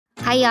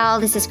Hi, y'all.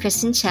 This is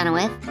Kristen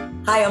Chenoweth.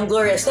 Hi, I'm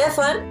Gloria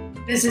Stefan.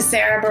 This is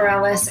Sarah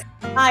Bareilles.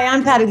 Hi,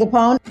 I'm Patti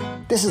LuPone.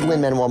 This is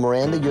Lin-Manuel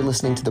Miranda. You're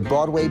listening to the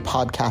Broadway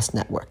Podcast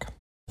Network.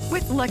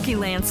 With Lucky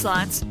Land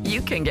Slots,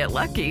 you can get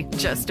lucky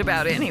just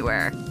about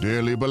anywhere.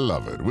 Dearly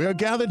beloved, we are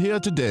gathered here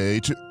today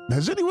to...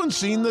 Has anyone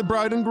seen the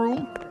bride and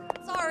groom?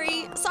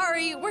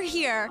 Sorry, we're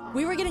here.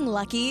 We were getting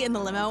lucky in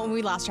the limo and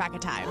we lost track of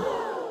time.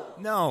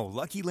 No,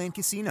 Lucky Land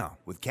Casino,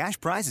 with cash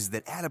prizes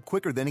that add up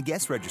quicker than a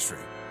guest registry.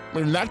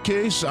 In that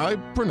case, I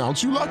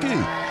pronounce you lucky.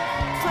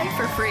 Play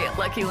for free at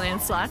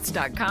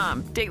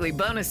LuckyLandSlots.com. Daily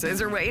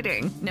bonuses are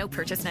waiting. No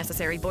purchase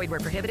necessary. Void where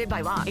prohibited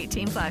by law.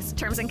 18+.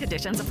 Terms and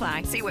conditions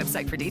apply. See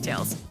website for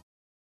details.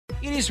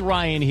 It is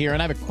Ryan here,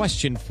 and I have a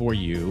question for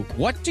you.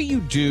 What do you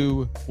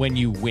do when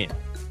you win?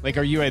 Like,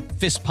 are you a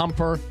fist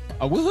pumper,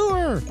 a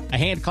woo-hooer, a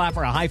hand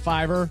clapper, a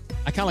high-fiver?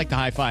 I kind of like the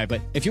high-five,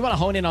 but if you want to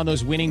hone in on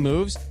those winning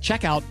moves,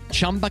 check out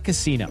Chumba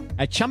Casino.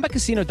 At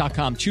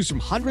ChumbaCasino.com, choose from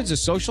hundreds of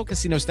social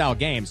casino-style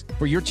games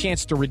for your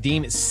chance to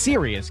redeem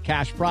serious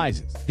cash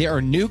prizes. There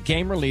are new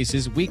game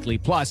releases weekly,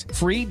 plus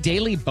free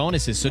daily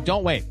bonuses, so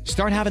don't wait.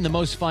 Start having the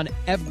most fun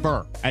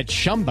ever at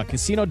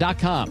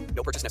ChumbaCasino.com.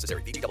 No purchase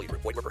necessary. VGW.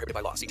 Void where prohibited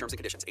by law. See terms and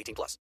conditions.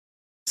 18+.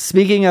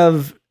 Speaking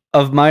of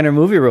minor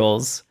movie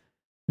roles,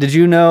 did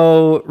you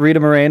know Rita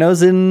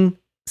Moreno's in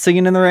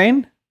Singing in the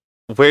Rain?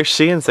 Where's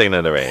she in Singing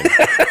in the Rain?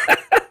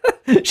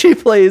 She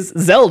plays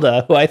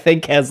Zelda, who I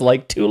think has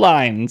like 2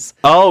 lines.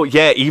 Oh,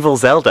 yeah, Evil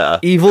Zelda.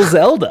 Evil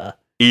Zelda.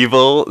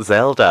 Evil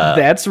Zelda.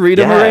 That's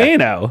Rita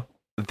Moreno.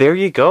 There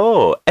you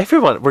go.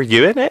 Everyone, were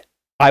you in it?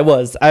 I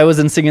was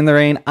in Singing in the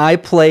Rain. I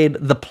played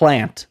the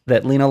plant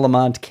that Lena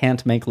Lamont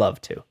can't make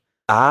love to.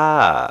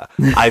 Ah,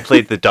 I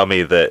played the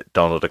dummy that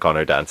Donald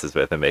O'Connor dances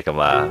with and make him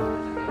laugh.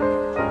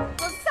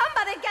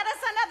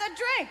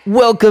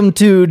 Welcome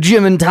to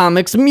Jim and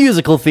Tomic's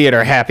Musical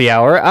Theater Happy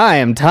Hour. I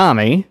am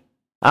Tommy.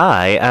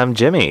 I am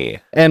Jimmy.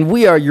 And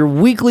we are your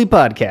weekly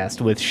podcast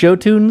with show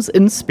tunes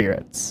and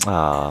spirits.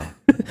 Ah.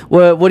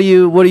 What are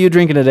you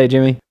drinking today,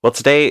 Jimmy? Well,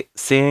 today,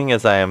 seeing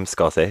as I am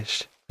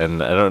Scottish,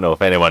 and I don't know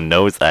if anyone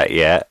knows that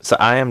yet, so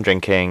I am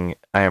drinking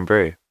Iron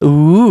Brew.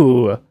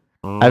 Ooh.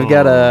 I've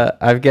got a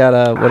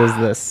what is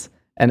this?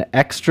 An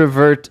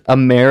Extrovert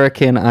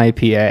American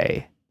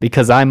IPA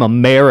because I'm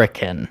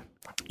American.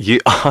 You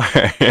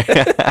are.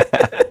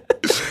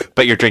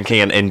 But you're drinking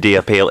an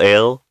India Pale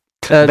Ale?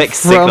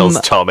 Mixed signals,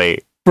 Tommy.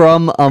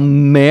 From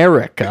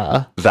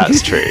America.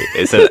 That's true.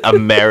 It's an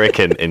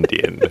American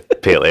Indian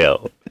Pale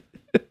Ale.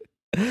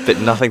 But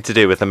nothing to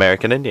do with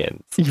American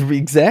Indians.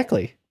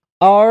 Exactly.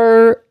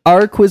 Our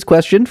quiz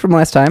question from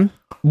last time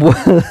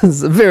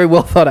was very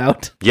well thought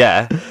out.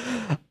 Yeah.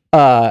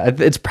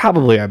 It's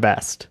probably our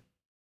best.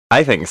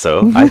 I think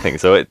so.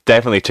 It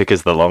definitely took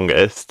us the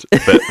longest,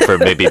 but for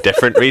maybe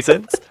different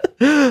reasons.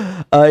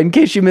 In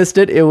case you missed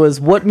it, it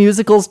was what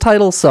musical's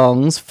title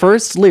song's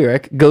first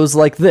lyric goes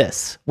like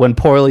this when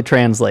poorly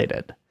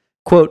translated.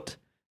 Quote,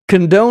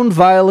 condone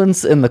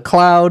violence in the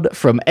cloud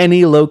from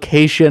any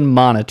location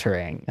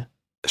monitoring.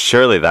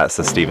 Surely that's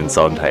a Stephen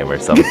Sondheim or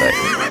something.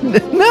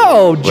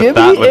 No,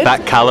 Jimmy. With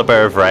that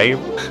caliber of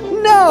rhyme?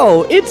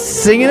 No, it's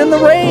Singing in the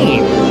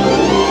Rain.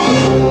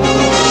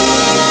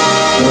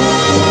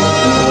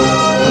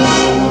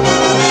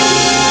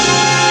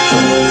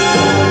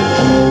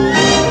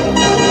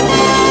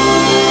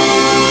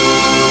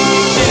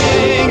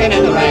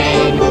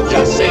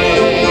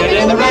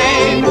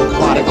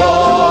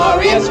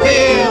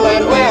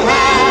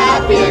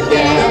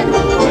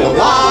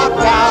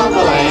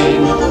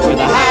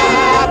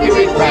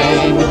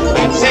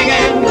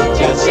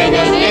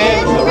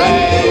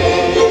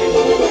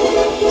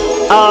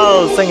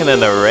 Oh, Singing in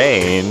the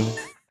Rain.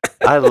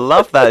 I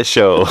love that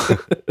show.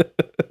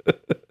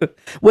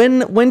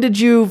 When did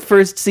you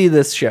first see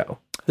this show?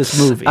 This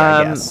movie,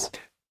 I guess.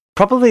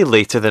 Probably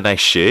later than I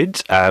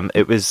should.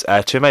 It was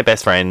two of my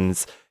best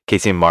friends,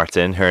 Casey and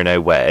Martin, who are now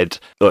wed.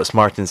 Oh, it's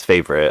Martin's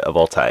favourite of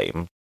all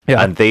time.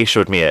 Yeah. And they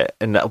showed me it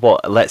in,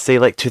 let's say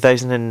like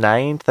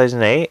 2009,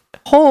 2008?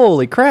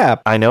 Holy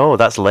crap. I know,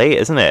 that's late,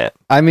 isn't it?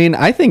 I mean,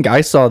 I think I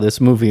saw this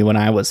movie when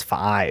I was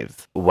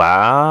 5.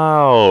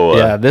 Wow.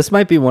 Yeah, this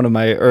might be one of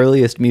my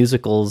earliest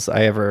musicals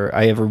I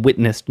ever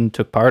witnessed and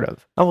took part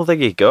of. Oh, well, there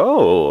you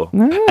go.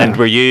 Yeah. And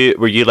were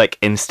you like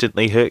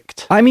instantly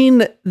hooked? I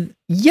mean,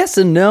 yes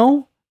and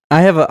no.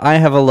 I have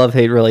a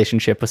love-hate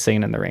relationship with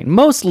Singing in the Rain.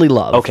 Mostly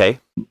love. Okay.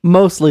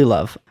 Mostly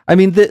love. I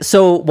mean,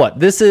 so what?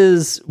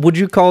 Would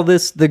you call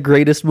this the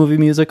greatest movie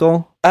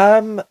musical?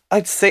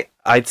 I'd say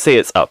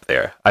it's up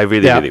there. I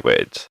really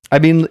would. I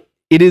mean,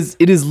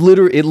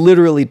 it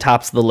literally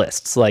tops the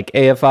lists, like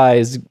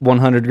AFI's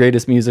 100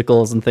 greatest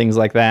musicals and things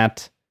like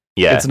that.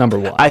 Yeah. It's number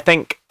 1. I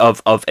think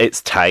of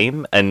its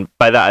time, and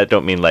by that I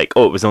don't mean like,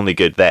 oh, it was only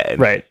good then.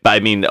 Right. But I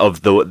mean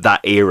of that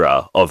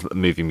era of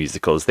movie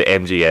musicals, the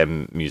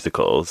MGM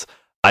musicals.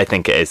 I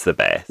think it is the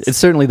best. It's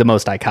certainly the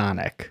most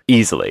iconic.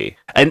 Easily.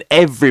 And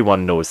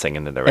everyone knows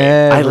Singing in the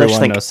Rain. I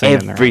literally think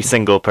every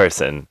single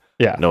person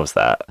knows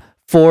that.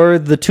 For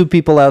the 2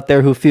 people out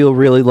there who feel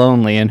really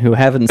lonely and who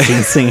haven't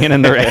seen Singing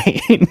in the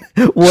Rain,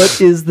 what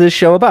is this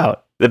show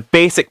about? The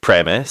basic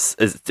premise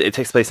is it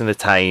takes place in a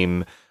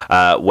time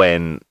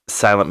when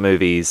silent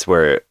movies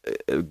were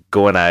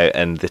going out,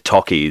 and the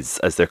talkies,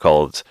 as they're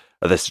called,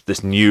 are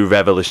this new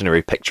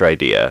revolutionary picture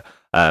idea,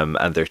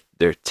 and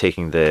they're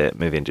taking the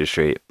movie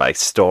industry by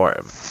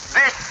storm.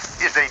 This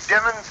is a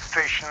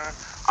demonstration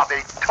of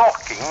a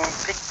talking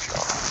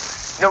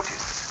picture.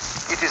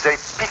 Notice, it is a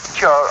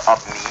picture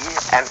of me,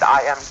 and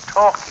I am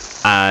talking.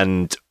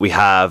 And we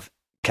have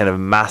kind of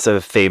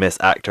massive famous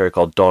actor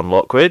called Don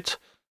Lockwood,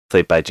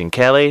 played by Gene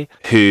Kelly,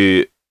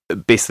 who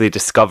basically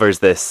discovers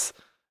this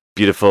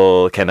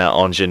beautiful kind of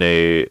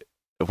ingenue,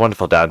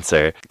 wonderful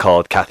dancer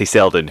called Kathy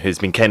Selden, who's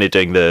been kind of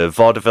doing the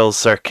vaudeville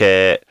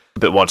circuit,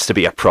 but wants to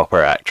be a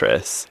proper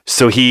actress.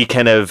 So he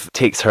kind of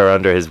takes her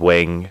under his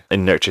wing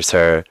and nurtures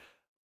her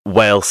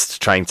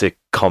whilst trying to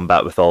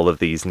combat with all of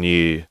these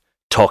new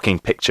talking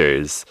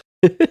pictures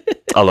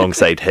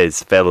alongside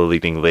his fellow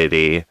leading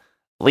lady,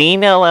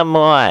 Lena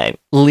Lamont.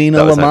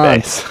 Lena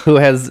Lamont, who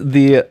has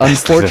the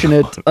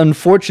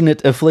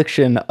unfortunate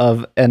affliction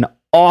of an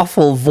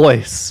awful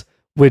voice,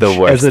 which the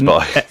worst as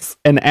voice.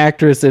 An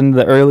actress in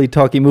the early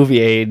talkie movie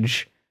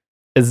age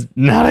is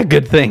not a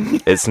good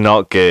thing. It's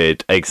not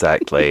good,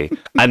 exactly.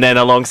 And then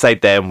alongside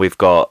them, we've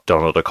got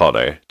Donald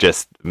O'Connor,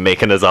 just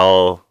making us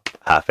all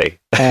happy.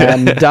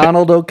 And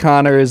Donald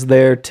O'Connor is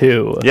there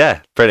too.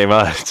 Yeah, pretty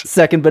much.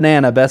 Second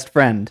banana, best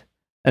friend.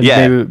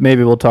 And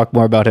maybe we'll talk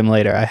more about him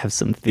later. I have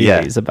some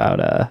theories about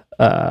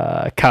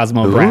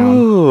Cosmo Brown.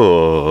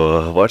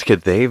 Ooh, what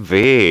could they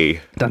be?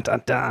 Dun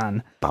dun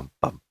dun. Bum,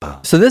 bum,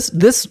 bum. So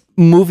this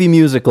movie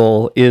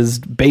musical is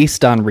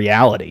based on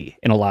reality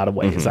in a lot of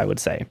ways, I would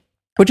say,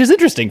 which is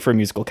interesting for a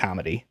musical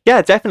comedy.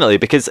 Yeah, definitely,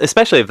 because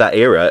especially of that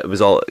era, it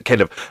was all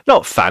kind of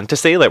not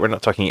fantasy, like we're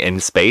not talking in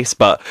space,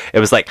 but it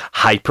was like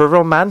hyper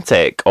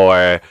romantic,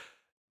 or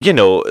you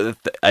know,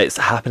 it's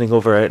happening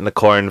over out in the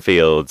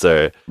cornfields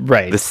or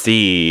the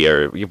sea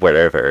or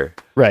wherever.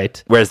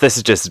 Right. Whereas this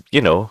is just,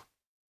 you know,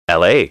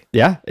 LA.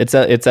 Yeah, it's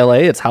LA.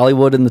 It's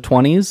Hollywood in the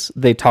 20s.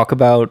 They talk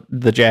about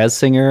the jazz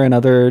singer and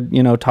other,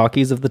 you know,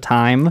 talkies of the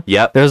time.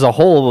 Yep. There's a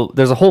whole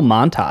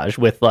montage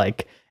with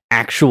like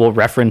actual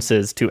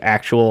references to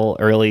actual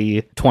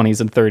early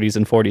 20s and 30s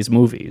and 40s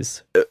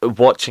movies.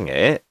 Watching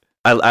it,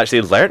 I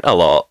actually learnt a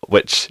lot,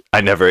 which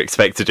I never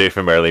expect to do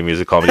from early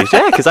music comedies.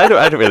 Yeah, because I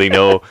don't really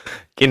know,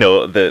 you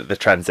know, the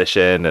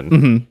transition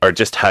and or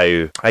just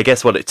how, I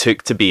guess, what it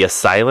took to be a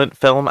silent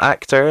film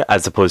actor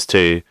as opposed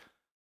to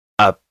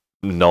a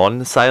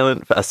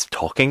non-silent, a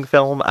talking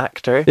film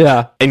actor.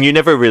 Yeah. And you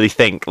never really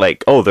think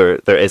like, oh, there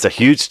is a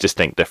huge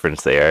distinct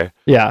difference there.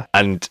 Yeah.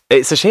 And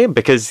it's a shame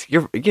because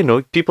you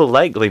know, people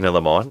like Lena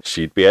Lamont,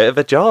 she'd be out of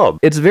a job.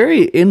 It's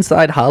very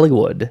inside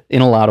Hollywood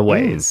in a lot of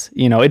ways.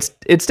 You know, it's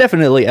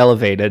definitely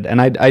elevated, and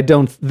I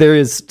don't, there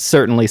is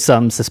certainly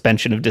some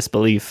suspension of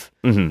disbelief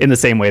in the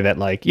same way that,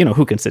 like, you know,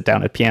 who can sit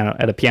down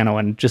at a piano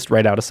and just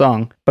write out a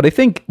song. But I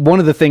think one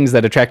of the things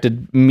that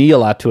attracted me a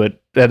lot to it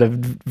at a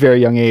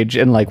very young age,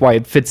 and like why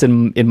it fits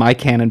in my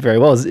canon very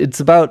well,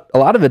 is a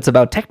lot of it's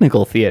about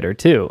technical theater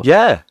too.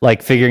 Yeah.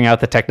 Like figuring out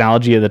the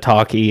technology of the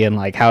talkie and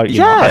like how, you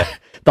know,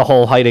 the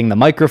whole hiding the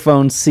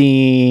microphone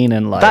scene,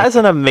 and like... That is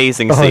an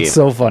amazing scene. It's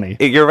so funny.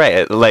 You're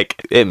right.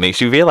 It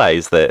makes you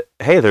realize that,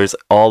 hey, there's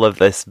all of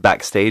this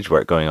backstage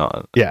work going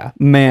on. Yeah.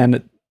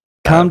 Man,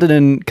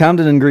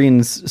 Comden and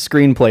Green's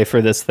screenplay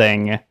for this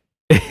thing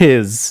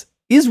is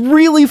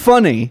really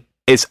funny.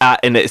 It's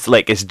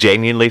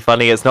genuinely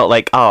funny. It's not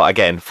like, oh,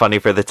 again, funny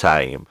for the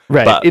time.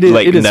 Right. But it is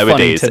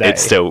nowadays, funny today.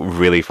 It's still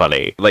really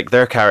funny. Like,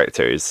 their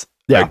characters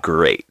are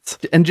great.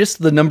 And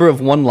just the number of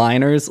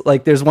one-liners.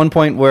 Like, there's one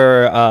point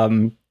where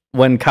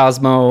when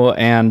Cosmo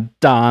and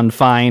Don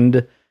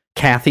find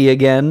Kathy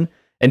again,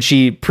 and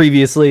she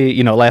previously,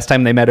 you know, last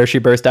time they met her, she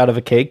burst out of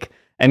a cake.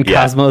 And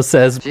Cosmo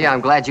says, "Gee, I'm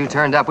glad you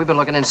turned up. We've been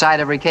looking inside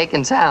every cake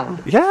in town."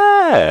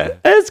 Yeah.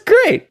 That's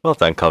great. Well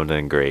done, Comden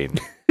and Green.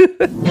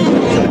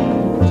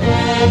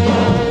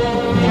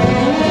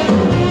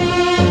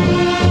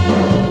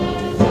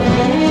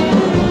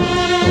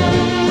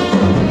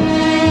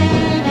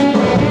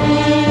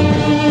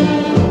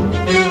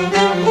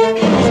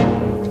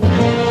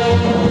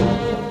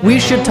 We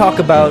should talk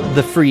about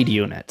the Freed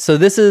Unit. So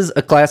this is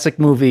a classic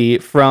movie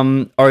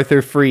from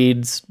Arthur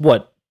Freed's,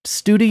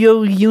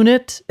 studio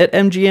unit at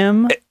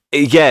MGM?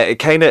 Yeah, it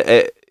kind of,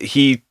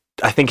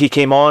 I think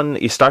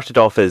he started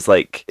off as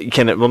like,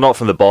 not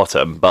from the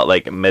bottom, but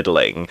like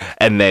middling,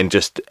 and then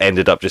just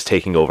ended up just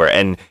taking over.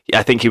 And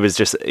I think he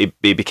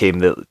became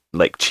the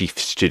like chief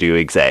studio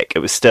exec. It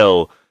was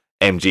still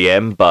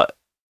MGM, but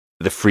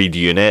the Freed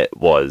Unit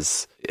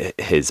was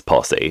his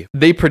posse.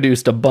 They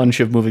produced a bunch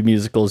of movie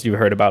musicals you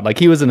heard about. Like,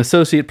 he was an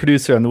associate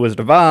producer on The Wizard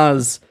of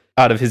Oz.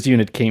 Out of his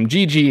unit came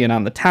Gigi and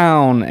On the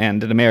Town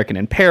and An American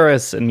in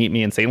Paris and Meet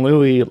Me in St.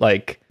 Louis.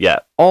 Like,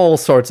 all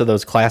sorts of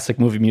those classic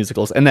movie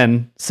musicals. And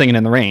then Singin'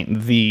 in the Rain,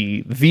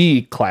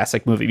 the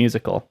classic movie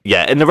musical.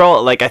 Yeah, and they're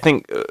all, like, I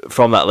think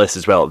from that list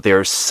as well,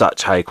 they're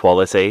such high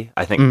quality.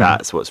 I think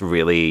that's what's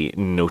really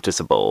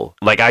noticeable.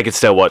 Like, I could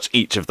still watch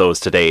each of those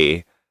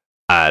today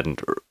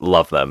and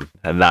love them.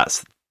 And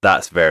that's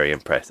That's very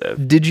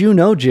impressive. Did you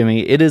know,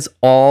 Jimmy, it is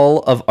all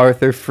of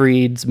Arthur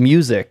Freed's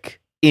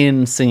music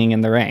in Singing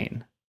in the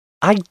Rain?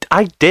 I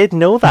did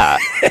know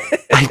that.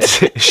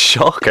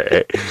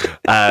 Shocker.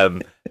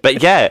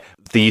 But yeah,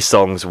 these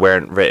songs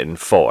weren't written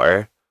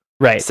for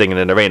Singing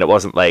in the Rain. It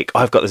wasn't like, oh,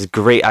 I've got this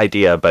great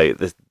idea about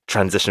the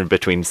transition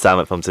between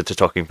silent films into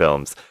talking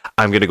films.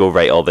 I'm going to go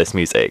write all this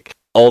music.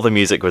 All the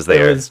music was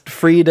there. It was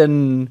Freed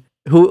and...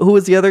 Who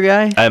was the other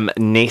guy?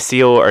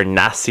 Nacio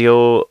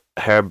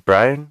Herb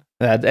Brown.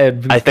 I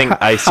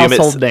assume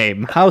household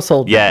name.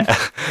 Household name. Yeah,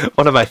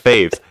 one of my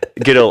faves.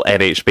 Good old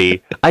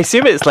NHB. I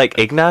assume it's like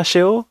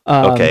Ignacio.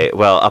 Okay,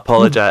 well,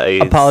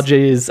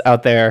 apologies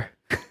out there.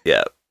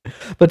 Yeah,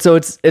 but so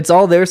it's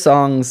all their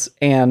songs,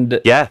 and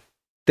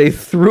they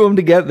threw them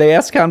together. They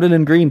asked Comden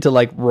and Green to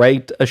like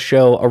write a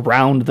show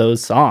around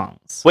those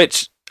songs.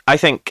 Which I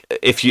think,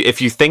 if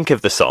you think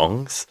of the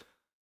songs.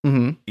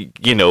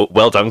 Mm-hmm.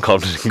 Well done,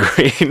 Comden and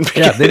Green.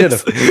 Yeah, they did a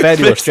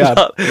fabulous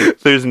job.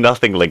 There's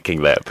nothing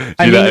linking them.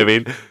 You know what I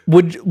mean?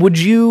 Would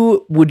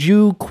you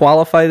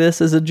qualify this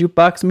as a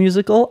jukebox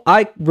musical?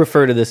 I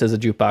refer to this as a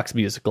jukebox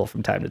musical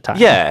from time to time.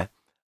 Yeah,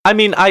 I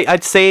mean,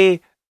 I'd say,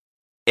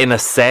 in a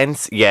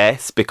sense,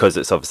 yes, because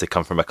it's obviously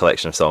come from a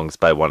collection of songs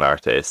by one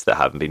artist that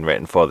haven't been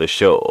written for the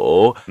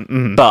show.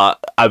 Mm-hmm.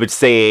 But I would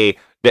say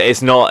that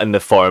it's not in the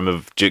form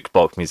of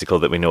jukebox musical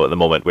that we know at the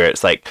moment, where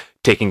it's like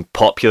taking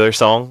popular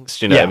songs,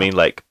 do you know what I mean?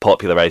 Like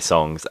popularized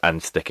songs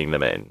and sticking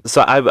them in.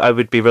 So I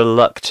would be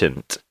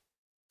reluctant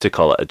to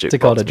call it a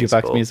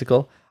jukebox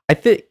musical. I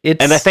think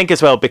and I think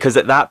as well, because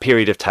at that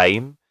period of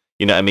time,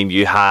 you know what I mean,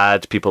 you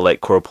had people like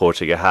Cole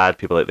Porter, you had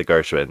people like the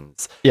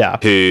Gershwins,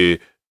 who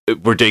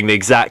were doing the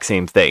exact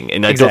same thing.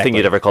 And I don't think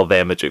you'd ever call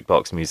them a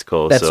jukebox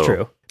musical. That's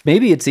true.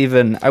 Maybe it's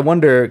even, I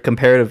wonder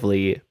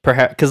comparatively,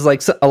 perhaps, because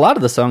like a lot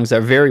of the songs are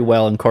very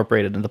well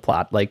incorporated in the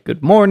plot, like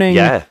Good Morning.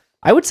 Yeah.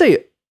 I would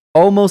say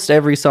almost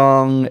every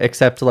song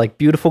except like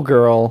Beautiful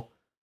Girl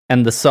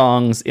and the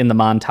songs in the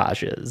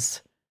montages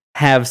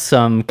have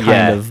some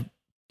kind of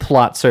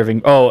plot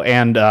serving. Oh,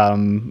 and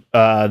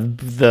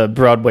the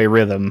Broadway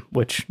Rhythm,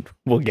 which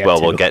we'll get to.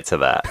 Well, we'll get to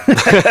that.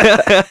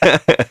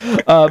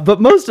 But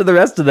most of the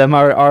rest of them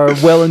are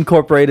well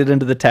incorporated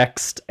into the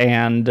text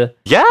and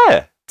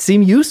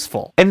seem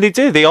useful. And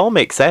they all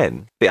make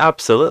sense. They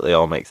absolutely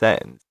all make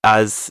sense.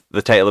 As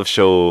the title of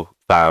show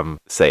fam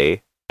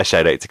say, a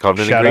shout out to Comden and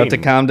Green. Shout out to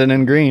Comden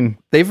and Green.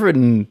 They've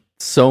written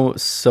so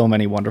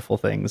many wonderful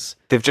things.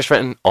 They've just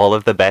written all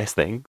of the best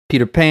things.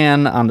 Peter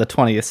Pan, On the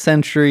 20th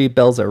Century,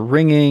 Bells Are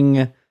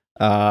Ringing,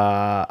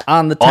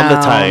 On the Town. On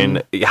the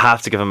Town, you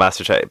have to give a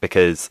master shout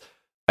because,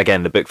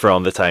 again, the book for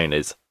On the Town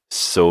is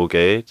so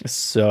good.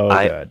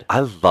 Good. I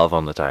love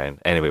On the Town.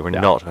 Anyway, we're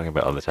not talking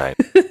about On the Town.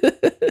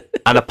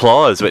 And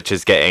Applause, which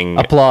is getting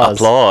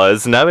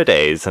applause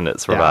nowadays, and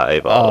it's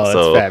revival.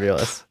 Oh, it's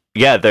fabulous.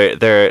 Yeah,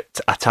 they're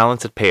a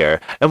talented pair.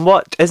 And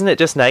what, isn't it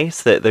just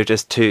nice that they're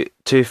just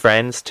two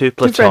friends, two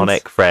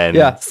platonic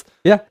friends?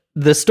 Yeah.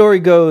 The story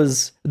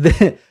goes,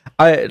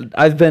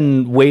 I've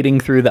been wading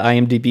through the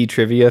IMDb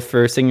trivia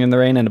for Singing in the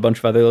Rain and a bunch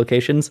of other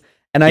locations,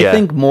 and I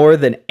think more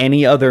than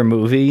any other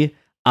movie,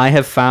 I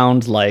have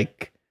found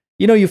like,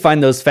 you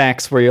find those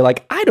facts where you're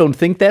like, I don't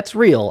think that's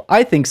real.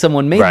 I think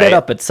someone made that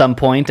up at some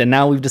point, and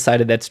now we've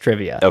decided that's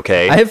trivia.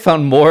 Okay. I have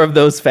found more of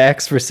those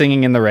facts for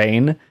Singing in the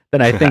Rain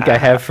than I think I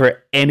have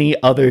for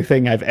any other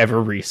thing I've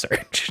ever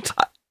researched.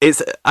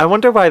 I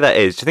wonder why that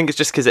is. Do you think it's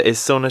just because it is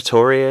so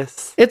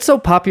notorious? It's so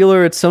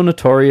popular. It's so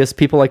notorious.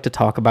 People like to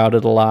talk about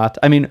it a lot.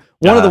 I mean,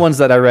 one of the ones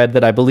that I read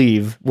that I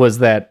believe was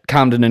that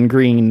Comden and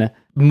Green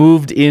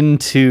moved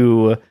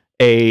into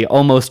a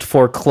almost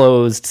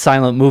foreclosed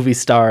silent movie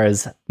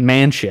star's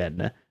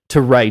mansion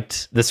to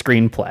write the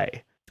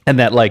screenplay. And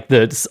that like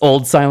the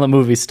old silent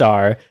movie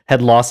star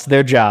had lost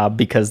their job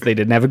because they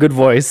didn't have a good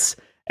voice.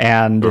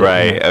 And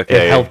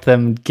it helped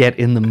them get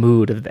in the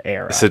mood of the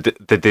era. So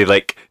did they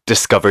like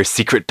discover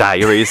secret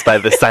diaries by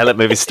the silent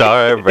movie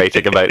star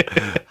writing about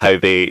how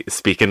they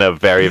speak in a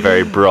very,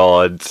 very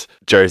broad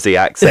Jersey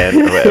accent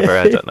or whatever?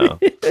 I don't know.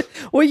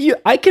 Well,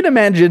 I can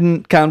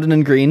imagine Comden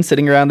and Green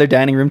sitting around their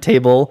dining room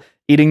table,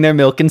 eating their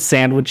milk and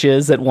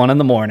sandwiches at 1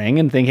 a.m.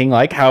 and thinking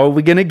like, how are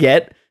we going to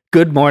get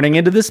Good Morning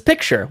into this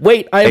picture?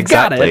 Wait, I've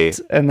got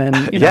it. And then,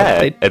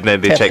 and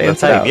then they check the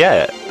time.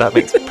 Yeah, that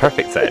makes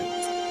perfect sense.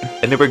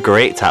 And they were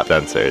great tap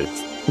dancers.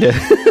 Yeah.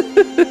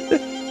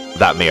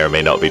 That may or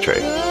may not be true.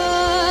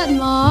 Good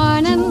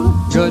morning.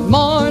 Good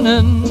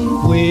morning.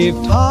 We've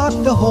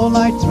talked the whole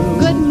night through.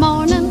 Good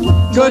morning.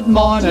 Good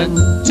morning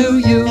to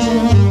you.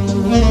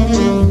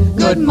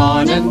 Good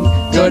morning.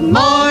 Good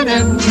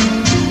morning.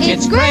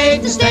 It's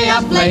great to stay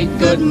up late.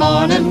 Good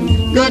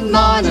morning. Good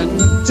morning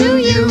to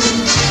you.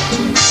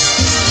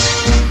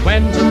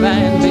 When the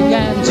band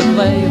began to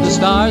play, the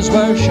stars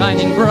were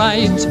shining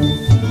bright.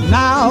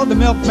 Now the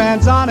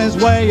milkman's on his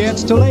way.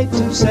 It's too late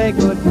to say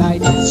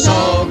goodnight.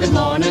 So good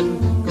morning.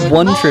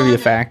 One trivia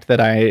fact that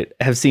I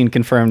have seen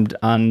confirmed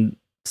on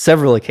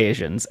several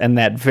occasions, and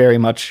that very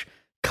much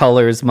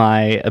colors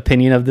my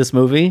opinion of this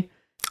movie,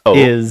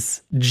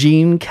 is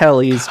Gene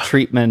Kelly's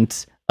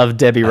treatment of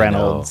Debbie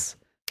Reynolds.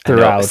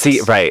 throughout.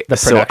 See, right. The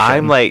so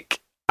production.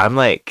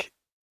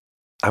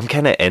 I'm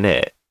kind of in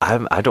it.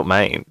 I don't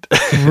mind.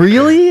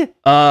 Really?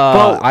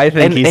 I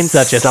think he's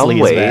such a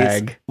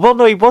sleazebag. Well,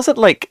 no, he wasn't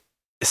like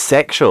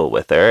sexual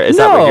with her. Is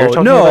that what you're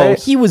talking about? No,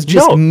 he was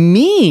just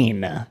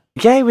mean.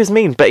 Yeah, he was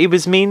mean, but he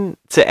was mean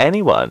to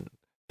anyone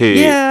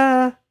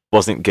who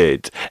wasn't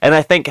good. And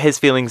I think his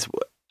feelings,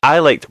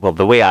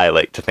 the way I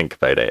like to think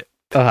about it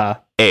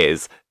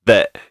is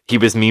that he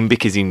was mean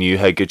because he knew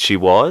how good she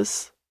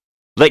was.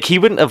 Like, he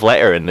wouldn't have let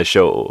her in the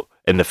show,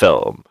 in the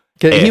film.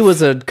 He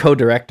was a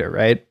co-director,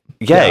 right?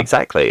 Yeah,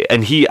 exactly.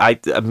 And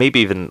maybe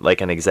even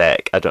like an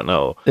exec, I don't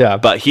know. Yeah.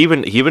 But he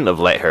wouldn't have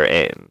let her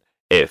in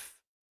if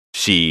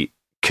she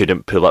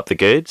couldn't pull up the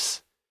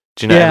goods.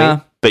 Do you know what I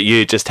mean? But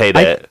you just hate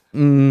it.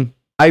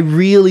 I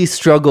really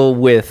struggle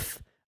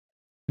with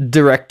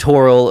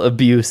directorial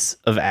abuse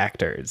of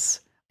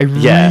actors. I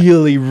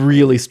really,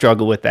 really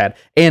struggle with that.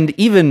 And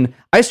even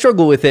I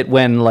struggle with it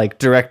when like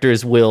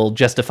directors will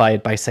justify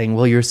it by saying,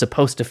 well, you're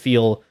supposed to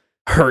feel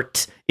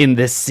hurt in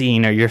this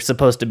scene or you're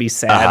supposed to be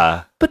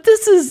sad. But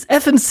this is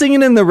effing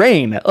Singing in the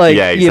Rain. Like,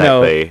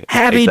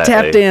 happy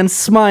tap dance,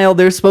 smile.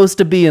 They're supposed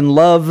to be in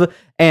love.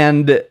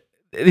 And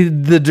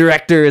the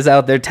director is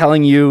out there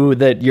telling you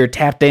that your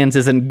tap dance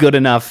isn't good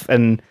enough.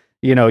 And,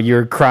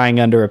 you're crying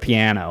under a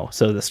piano.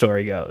 So the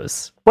story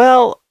goes.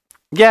 Well,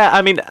 yeah,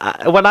 I mean,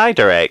 when I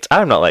direct,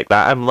 I'm not like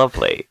that. I'm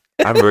lovely.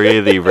 I'm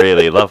really,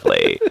 really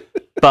lovely.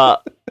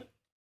 But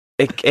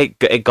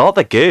it got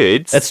the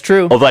goods. That's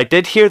true. Although I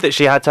did hear that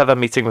she had to have a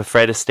meeting with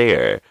Fred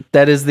Astaire.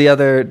 That is the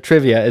other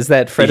trivia, is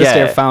that Fred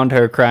Astaire found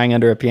her crying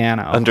under a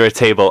piano. Under a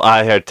table.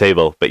 I heard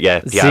table, but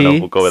yeah, piano,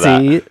 we'll go with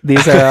that.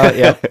 These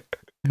are,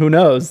 who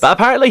knows? But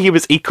apparently he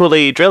was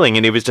equally drilling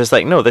and he was just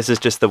like, no, this is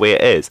just the way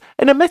it is.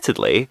 And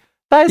admittedly,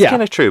 that is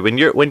kind of true. When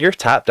you're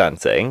tap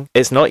dancing,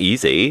 it's not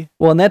easy.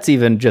 Well, and that's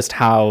even just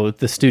how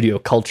the studio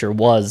culture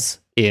was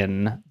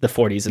in the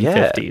 40s and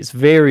 50s.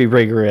 Very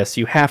rigorous.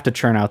 You have to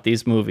churn out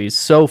these movies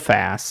so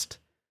fast.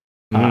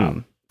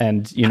 And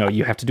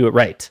you have to do it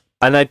right.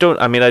 And I don't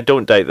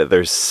doubt that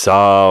there's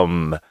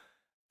some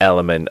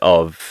element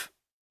of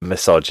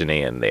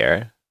misogyny in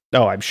there.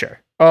 Oh, I'm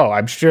sure.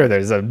 I'm sure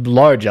there's a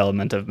large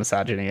element of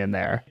misogyny in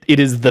there. It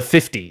is the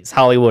 50s,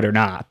 Hollywood or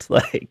not.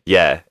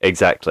 Yeah,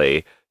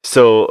 exactly.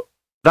 So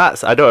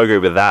I don't agree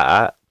with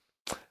that,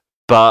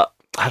 but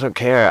I don't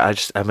care.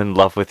 I'm in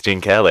love with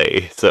Gene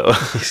Kelly. So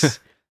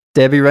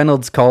Debbie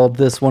Reynolds called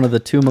this one of the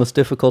 2 most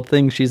difficult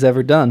things she's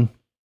ever done.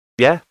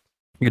 Yeah.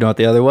 You know what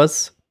the other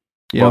was?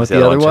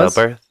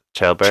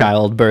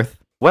 Childbirth.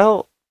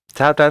 Well,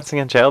 tap dancing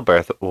and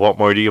childbirth. What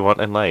more do you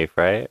want in life,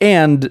 right?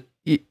 And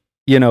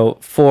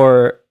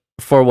for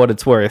what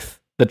it's worth,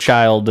 the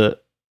child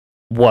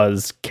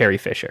was Carrie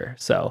Fisher.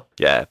 So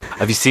yeah.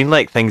 Have you seen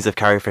like things of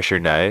Carrie Fisher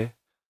now?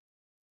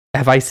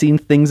 Have I seen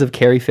things of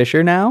Carrie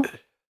Fisher now?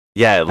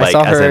 Yeah, like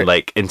as in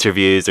like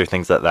interviews or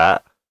things like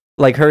that.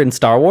 Like her in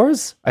Star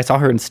Wars? I saw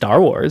her in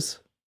Star Wars.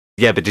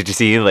 Yeah, but did you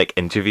see like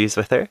interviews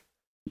with her?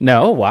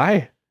 No,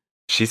 why?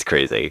 She's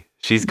crazy.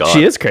 She's gone.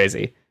 She is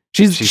crazy.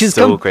 She's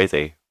so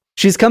crazy.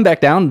 She's come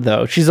back down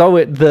though. She's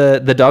always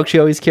the dog she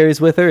always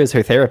carries with her is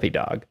her therapy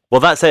dog.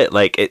 Well, that's it.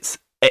 Like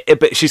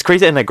but she's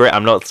crazy in a great.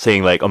 I'm not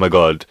saying like, oh my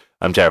god,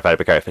 I'm terrified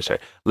by Carrie Fisher.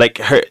 Like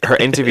her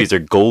interviews are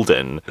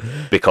golden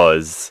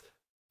because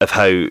of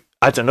how,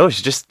 I don't know,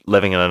 she's just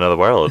living in another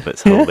world.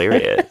 It's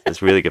hilarious.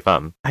 It's really good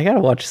fun. I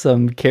gotta watch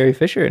some Carrie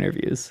Fisher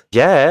interviews.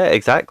 Yeah,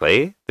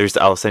 exactly.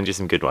 I'll send you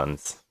some good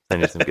ones. In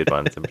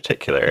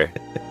particular,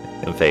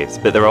 some faves.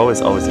 But they're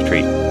always a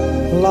treat.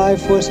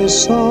 Life was a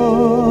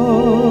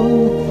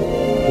song.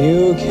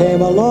 You came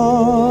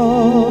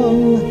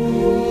along.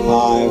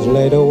 I've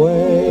laid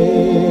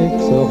awake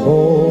the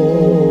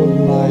whole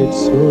night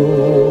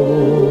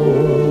through.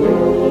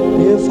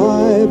 If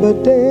I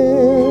but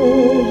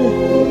dared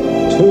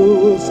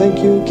to think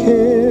you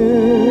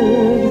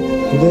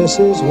cared, this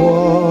is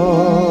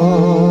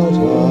what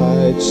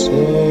I'd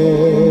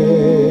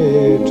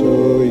say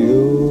to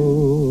you.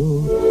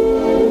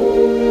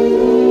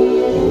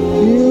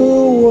 You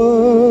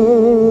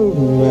were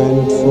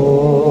meant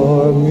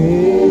for me,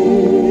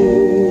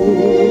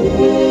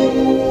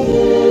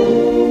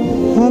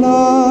 and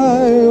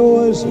I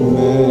was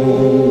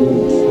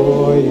meant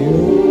for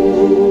you.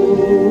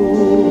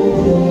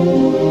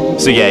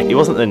 So yeah, he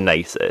wasn't the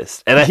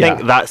nicest. And I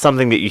think that's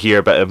something that you hear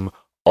about him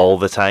all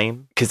the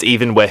time. Because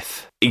even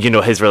with,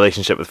 his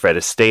relationship with Fred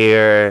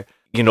Astaire,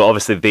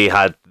 obviously they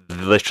had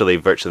literally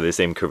virtually the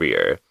same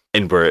career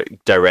and were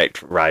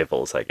direct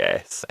rivals, I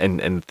guess.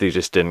 And they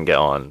just didn't get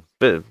on.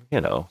 But,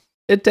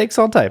 it takes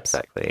all types.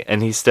 Exactly.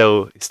 And he's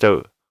still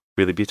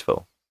really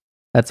beautiful.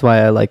 That's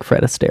why I like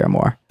Fred Astaire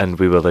more. And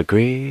we will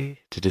agree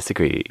to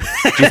disagree.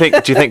 Do you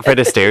think Fred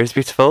Astaire is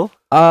beautiful?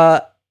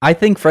 I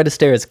think Fred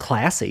Astaire is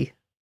classy.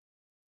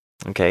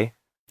 Okay.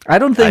 I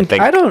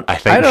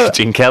think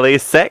Gene Kelly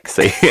is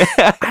sexy.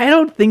 I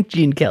don't think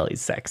Gene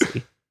Kelly's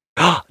sexy.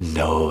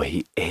 No,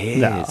 he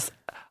is. No.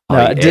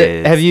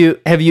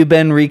 Is. Have you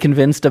been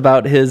reconvinced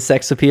about his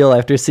sex appeal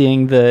after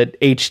seeing the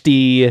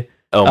HD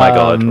Oh my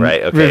God,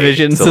 right, okay.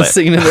 revisions So of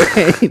Singing in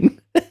the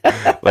Rain.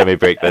 Let me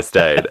break this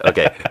down.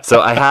 Okay,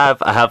 so I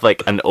have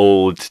like an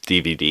old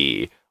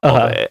DVD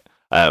of it,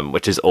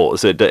 which is old,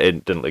 so it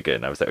didn't look good.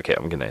 And I was like, okay,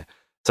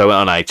 So I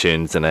went on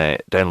iTunes and I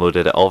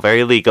downloaded it all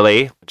very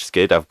legally, which is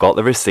good. I've got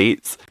the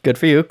receipts. Good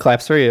for you.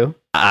 Claps for you.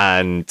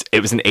 And it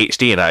was in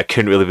HD, and I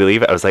couldn't really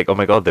believe it. I was like, oh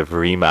my God, they've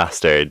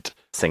remastered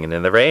Singing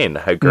in the Rain.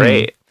 How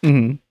great.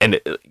 Mm-hmm. And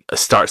it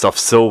starts off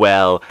so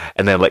well,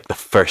 and then like the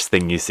first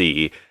thing you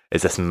see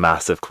is this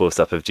massive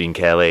close-up of Gene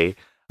Kelly.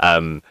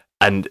 And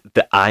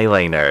the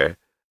eyeliner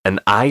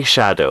and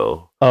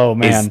eyeshadow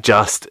is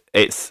just,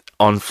 it's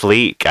on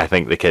fleek, I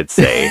think the kids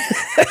say.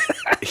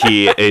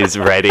 He is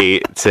ready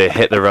to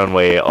hit the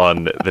runway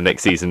on the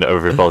next season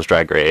of RuPaul's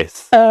Drag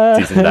Race,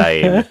 season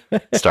 9,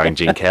 starring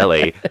Gene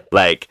Kelly.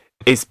 Like,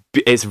 it's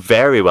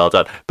very well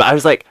done. But I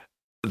was like,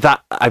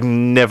 that I've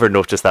never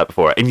noticed that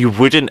before, and you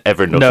wouldn't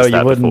ever notice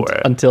that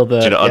before until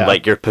the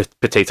unlike your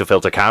potato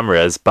filter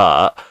cameras.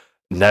 But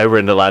now we're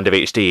in the land of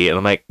HD, and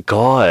I'm like,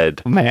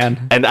 God,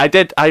 man. And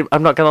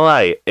I'm not gonna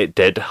lie, it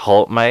did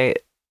halt my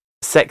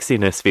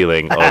sexiness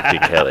feeling of Gene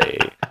Kelly.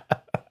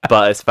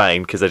 But it's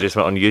fine, because I just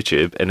went on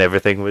YouTube and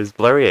everything was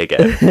blurry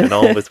again, and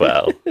all was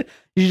well.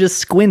 You just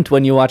squint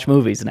when you watch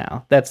movies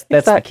now. That's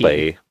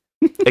exactly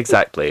the key.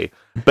 Exactly.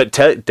 But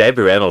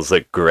Debbie Reynolds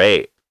looked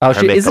great. Oh,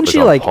 isn't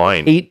she like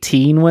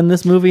 18 when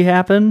this movie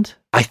happened?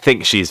 I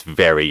think she's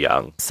very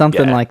young.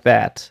 Something like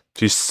that.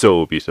 She's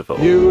so beautiful.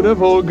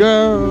 Beautiful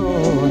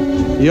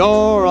girl,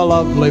 you're a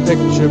lovely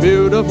picture,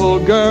 beautiful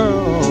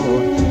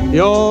girl.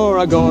 You're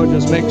a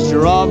gorgeous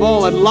mixture of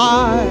all that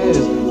lies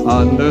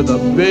under the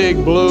big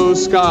blue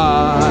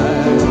sky.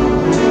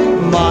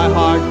 My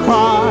heart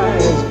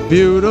cries,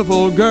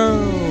 beautiful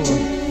girl.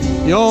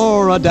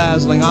 You're a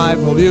dazzling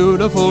eyeful,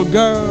 beautiful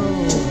girl.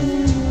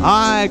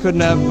 I could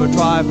never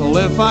trifle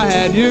if I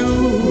had you.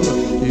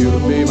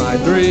 You'd be my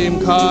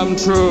dream come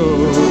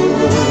true.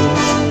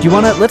 Do you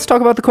want to, let's talk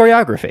about the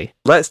choreography.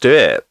 Let's do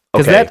it.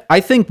 Because that, I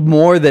think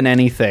more than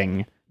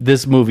anything,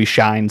 this movie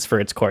shines for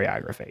its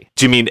choreography.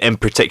 Do you mean in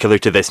particular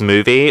to this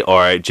movie,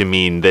 or do you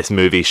mean this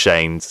movie's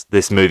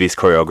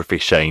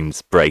choreography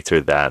shines brighter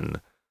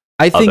than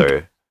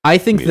other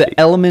movies? The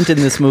element in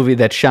this movie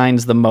that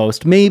shines the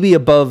most, maybe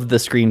above the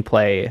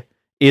screenplay,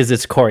 is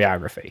its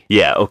choreography.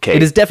 Yeah, okay.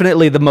 It is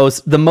definitely the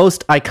most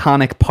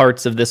iconic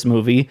parts of this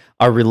movie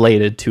are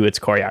related to its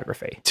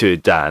choreography. To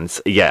dance.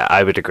 Yeah,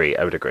 I would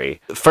agree.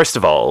 First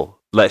of all,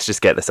 let's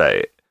just get this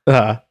out.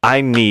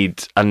 I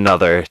need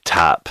another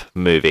Tap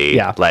movie.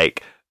 Yeah.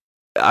 Like,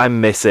 I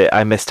miss it.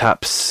 I miss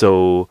Tap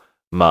so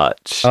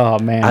much. Oh,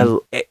 man.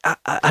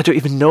 I don't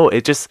even know.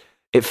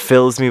 It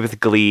fills me with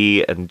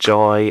glee and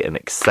joy and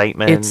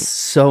excitement. It's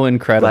so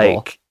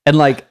incredible.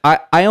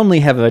 I only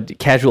have a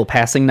casual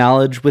passing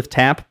knowledge with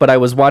Tap, but I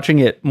was watching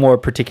it more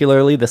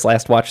particularly this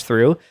last watch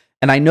through,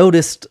 and I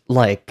noticed,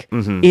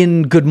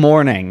 in Good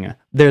Morning,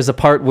 there's a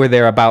part where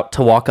they're about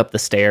to walk up the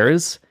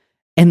stairs,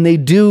 and they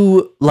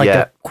do,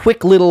 a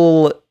quick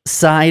little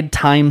side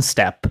time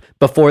step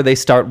before they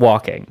start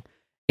walking.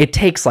 It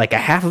takes, a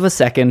half of a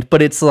second,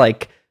 but it's,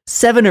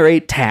 7 or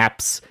 8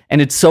 taps,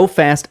 and it's so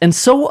fast and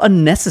so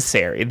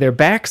unnecessary. Their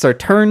backs are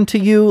turned to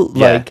you.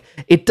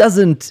 It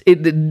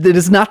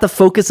is not the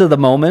focus of the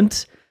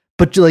moment,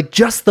 but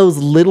just those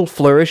little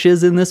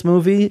flourishes in this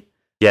movie,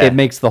 it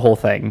makes the whole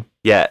thing.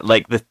 Yeah,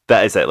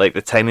 that is it.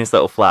 The tiniest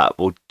little flap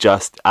will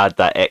just add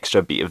that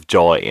extra beat of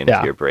joy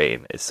into your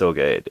brain. It's so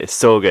good. It's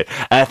so good.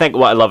 And I think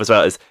what I love as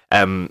well is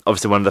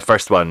obviously one of the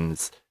first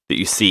ones that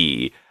you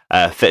see,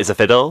 Fit as a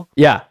Fiddle.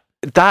 Yeah.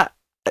 That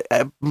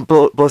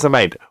blows my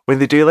mind when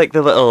they do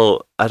the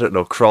little, I don't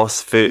know,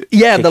 cross foot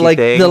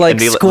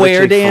the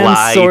square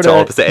dance sort of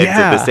opposite ends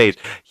of the stage.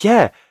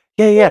 Yeah.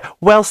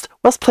 Whilst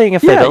playing a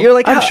fiddle. You're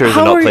like, I'm sure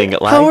they're not playing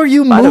it live. How are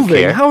you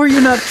moving? How are you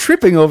not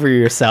tripping over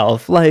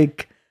yourself?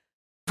 Right.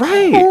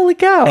 Holy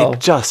cow.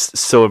 It's just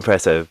so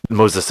impressive.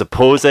 Moses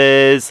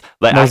Opposes.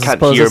 I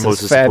can't hear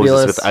Moses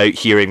Opposes without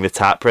hearing the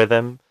tap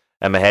rhythm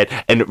in my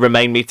head. And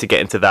remind me to get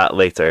into that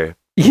later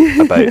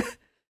about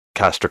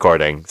cast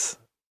recordings.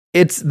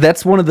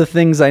 That's one of the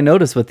things I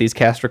notice with these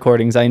cast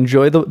recordings. I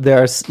enjoy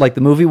the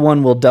movie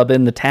one will dub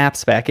in the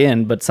taps back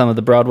in, but some of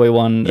the Broadway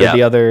one or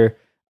the other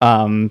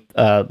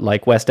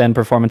West End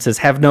performances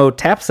have no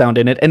tap sound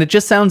in it, and it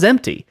just sounds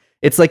empty.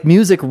 It's like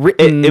music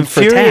written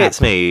for tap. It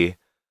infuriates me.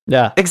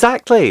 Yeah,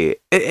 exactly.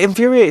 It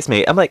infuriates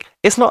me. I'm like,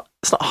 it's not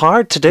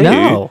hard to do.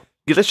 No,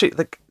 you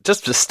literally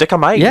just stick a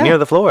mic near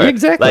the floor.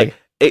 Exactly.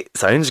 It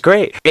sounds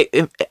great.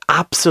 It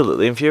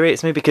absolutely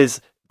infuriates me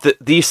because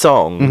these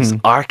songs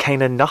are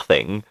kind of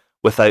nothing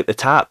without the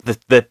tap.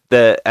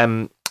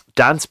 The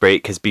dance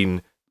break has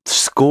been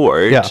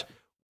scored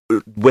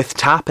with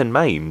tap in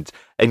mind.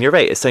 And you're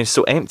right, it sounds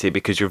so empty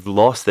because you've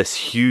lost this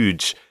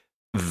huge,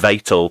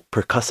 vital,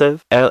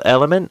 percussive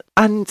element.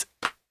 And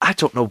I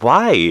don't know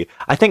why.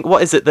 I think,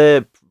 what is it,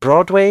 the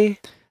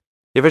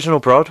original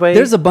Broadway?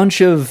 There's a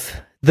bunch of...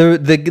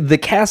 The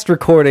cast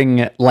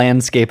recording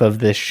landscape of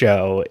this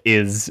show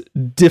is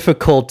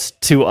difficult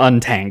to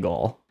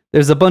untangle.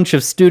 There's a bunch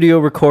of studio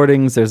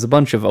recordings, there's a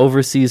bunch of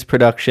overseas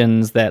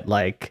productions that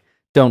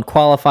don't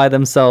qualify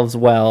themselves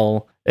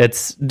well.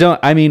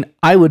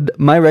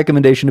 My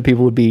recommendation to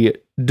people would be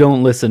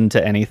don't listen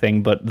to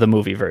anything but the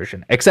movie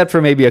version, except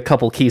for maybe a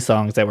couple key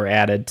songs that were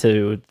added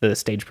to the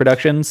stage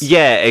productions.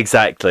 Yeah,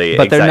 exactly.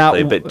 But they're not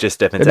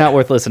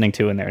worth listening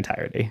to in their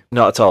entirety.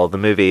 Not at all. The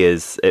movie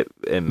it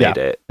made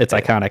it. It's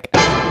iconic.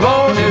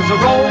 Rose is a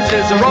rose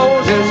is a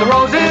rose is a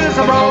rose is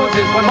a rose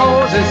is what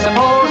Moses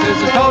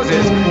supposes his toes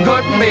is.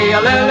 Couldn't be a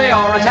lily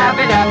or a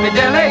tappy tappy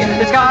dilly.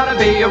 It's gotta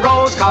be a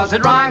rose cause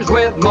it rhymes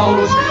with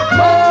Moses.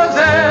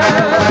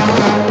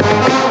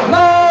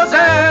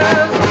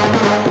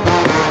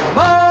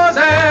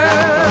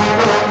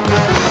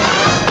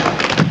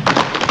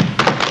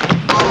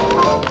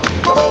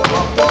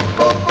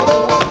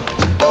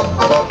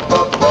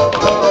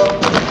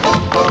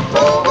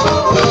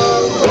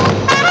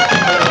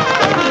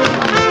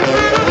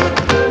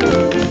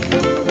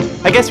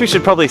 I guess we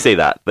should probably say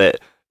that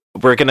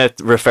we're going to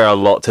refer a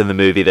lot to the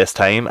movie this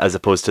time as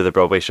opposed to the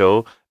Broadway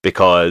show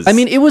because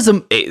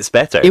it's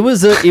better. It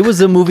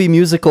was a movie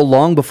musical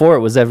long before it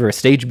was ever a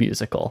stage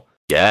musical.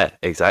 Yeah,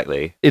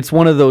 exactly. It's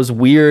one of those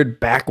weird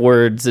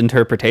backwards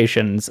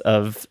interpretations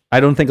of, I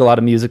don't think a lot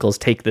of musicals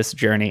take this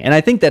journey. And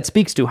I think that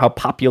speaks to how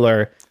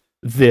popular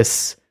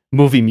this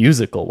movie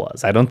musical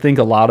was. I don't think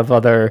a lot of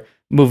other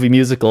movie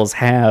musicals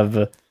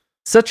have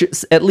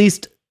at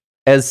least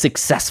as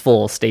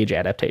successful stage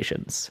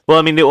adaptations. Well,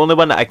 I mean, the only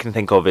one that I can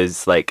think of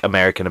is like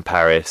American in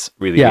Paris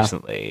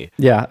recently.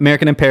 Yeah,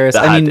 American in Paris.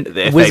 I mean,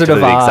 Wizard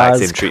of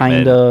Oz,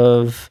 kind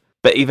of.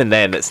 But even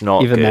then, it's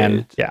not even good.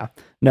 Then, yeah.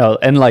 No,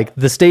 and like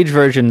the stage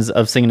versions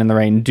of Singin' in the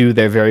Rain do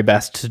their very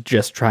best to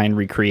just try and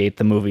recreate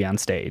the movie on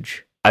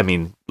stage. I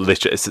mean,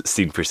 literally, it's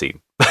scene for scene.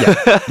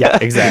 Yeah,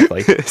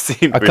 exactly.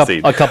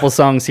 A couple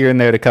songs here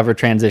and there to cover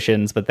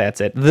transitions, but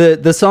that's it.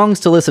 The songs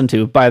to listen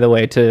to, by the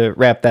way, to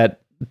wrap that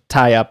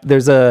tie up,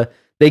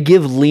 they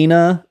give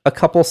Lena a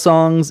couple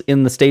songs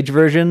in the stage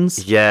versions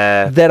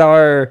that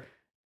are,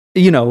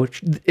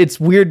 it's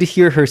weird to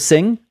hear her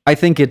sing. I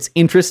think it's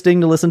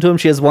interesting to listen to them.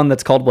 She has one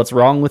that's called What's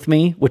Wrong With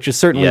Me, which is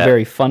certainly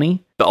very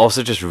funny, but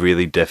also just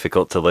really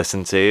difficult to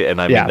listen to,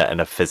 and I mean that in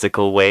a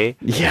physical way.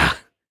 Yeah.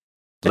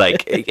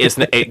 Like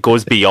it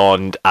goes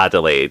beyond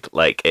Adelaide.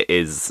 Like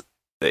it's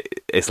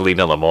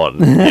Lena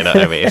Lamont, you know what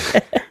I mean?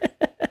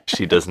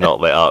 She does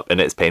not let up and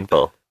it's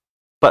painful.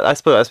 But I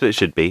suppose that's what it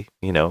should be,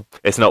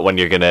 It's not one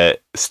you're going to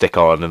stick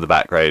on in the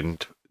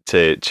background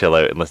to chill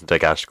out and listen to a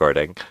cast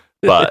recording.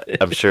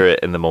 But I'm sure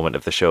in the moment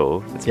of the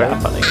show, it's very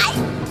funny.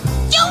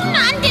 I don't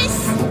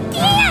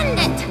understand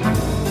it.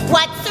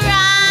 What's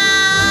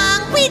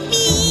wrong with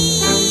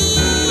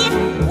me?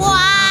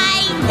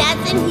 Why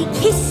doesn't he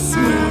kiss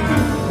me?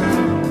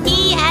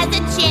 He has a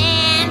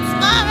chance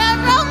for a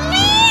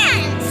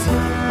romance.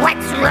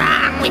 What's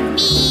wrong with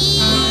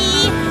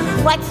me?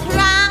 What's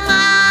wrong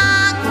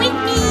with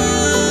me?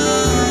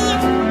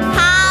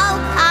 How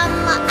come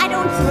I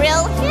don't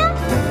thrill him?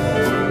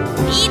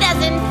 He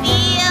doesn't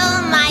feel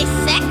my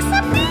sex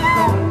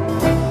appeal?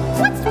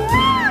 What's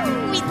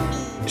wrong with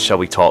me? Shall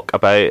we talk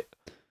about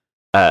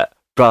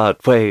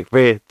Broadway?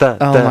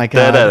 Oh my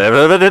God.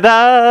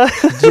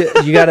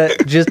 You gotta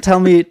just tell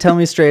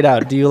me straight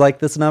out. Do you like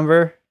this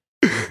number?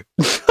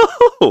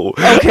 No.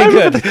 Okay,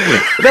 good.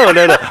 No.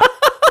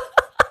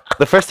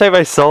 The first time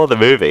I saw the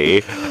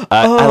movie,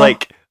 I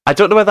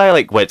don't know whether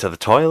I went to the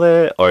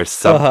toilet or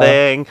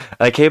something, and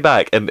I came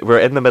back and we're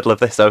in the middle of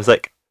this. I was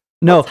like,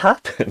 no, what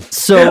happened?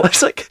 So I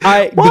was like,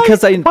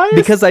 because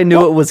I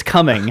knew it was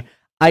coming,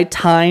 I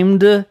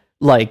timed the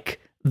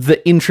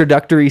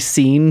introductory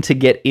scene to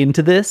get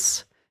into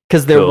this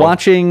because they're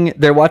watching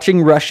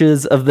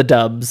rushes of the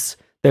dubs.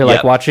 They're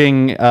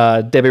watching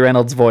Debbie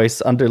Reynolds'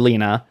 voice under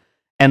Lena,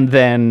 and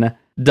then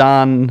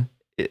Don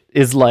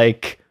is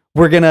like,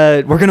 we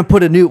gotta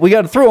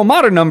throw a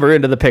modern number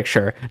into the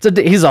picture.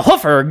 He's a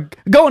hoofer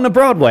going to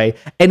Broadway,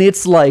 and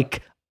it's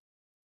like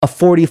a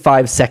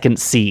 45-second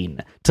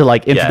scene to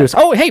introduce.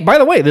 Oh, hey, by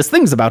the way, this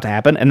thing's about to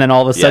happen, and then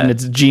all of a sudden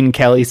it's Gene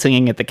Kelly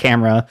singing at the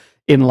camera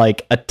in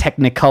a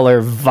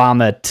Technicolor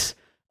vomit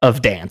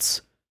of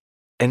dance.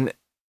 And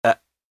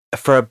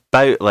for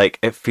about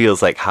it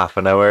feels like half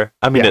an hour.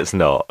 I mean, it's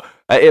not.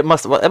 It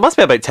must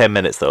be about 10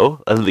 minutes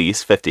though, at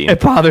least 15. It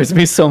bothers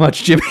me so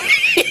much, Jimmy.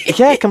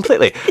 Yeah,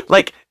 completely.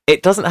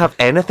 It doesn't have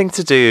anything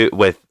to do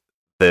with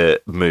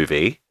the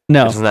movie.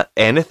 No. It doesn't have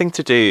anything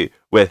to do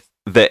with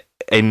the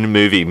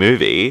in-movie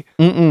movie.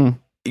 Mm-mm.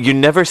 You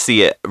never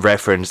see it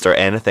referenced or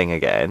anything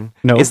again.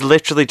 No. It's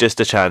literally just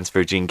a chance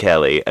for Gene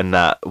Kelly and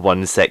that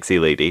one sexy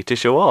lady to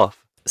show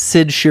off.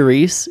 Sid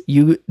Charisse,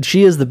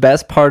 she is the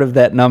best part of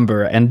that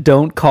number, and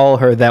don't call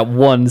her that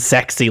one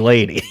sexy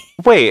lady.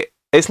 Wait,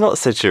 it's not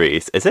Sid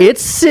Charisse, is it?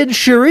 It's Sid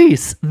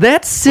Charisse.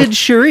 That's Sid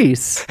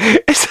Charisse.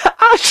 Is that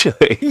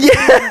actually?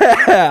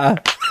 Yeah.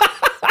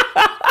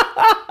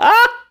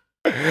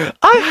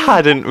 I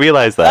hadn't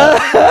realized that.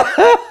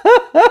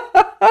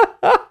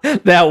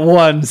 That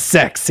one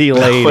sexy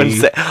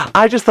lady.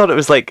 I just thought it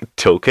was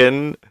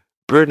token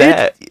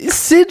brunette.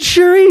 Sid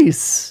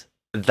Charisse.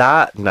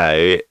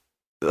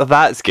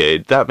 That's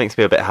good. That makes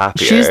me a bit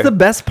happier. She's the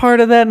best part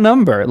of that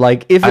number.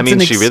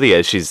 She really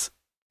is. She's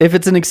If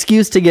it's an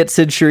excuse to get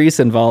Sid Charisse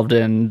involved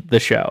in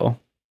the show,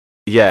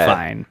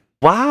 fine.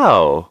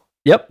 Wow.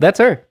 Yep, that's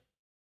her.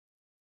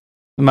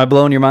 Am I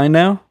blowing your mind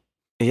now?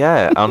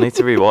 Yeah, I'll need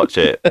to rewatch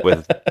it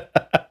with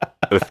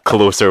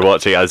closer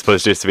watching as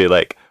opposed to just to be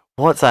like,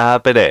 what's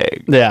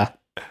happening? Yeah.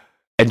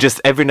 And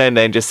just every now and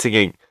then just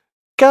singing,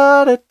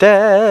 gotta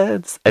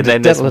dance. And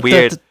then this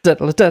weird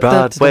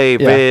Broadway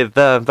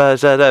rhythm.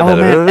 Oh,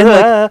 man.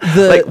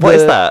 And like what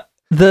is that?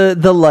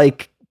 The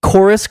like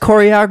chorus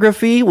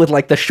choreography with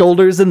like the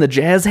shoulders and the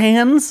jazz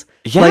hands.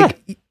 Yeah.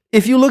 Like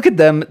if you look at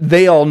them,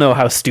 they all know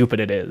how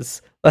stupid it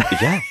is.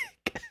 Yeah.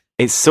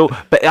 It's so,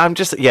 but I'm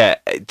just,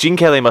 Gene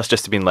Kelly must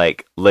just have been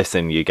like,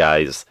 listen, you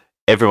guys,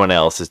 everyone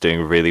else is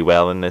doing really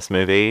well in this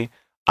movie.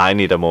 I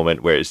need a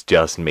moment where it's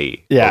just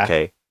me. Yeah.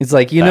 Okay. It's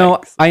like,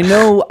 I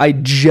know I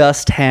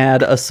just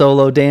had a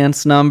solo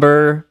dance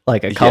number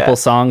like a couple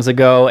songs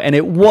ago, and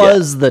it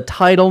was the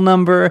title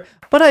number,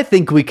 but I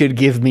think we could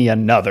give me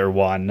another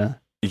one.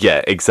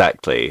 Yeah,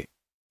 exactly.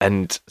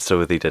 And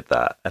so they did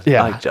that. And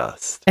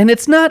And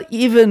it's not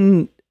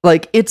even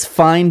like, it's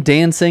fine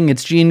dancing.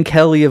 It's Gene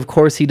Kelly. Of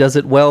course he does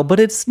it well, but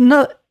it's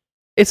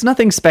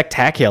nothing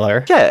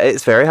spectacular. Yeah,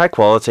 it's very high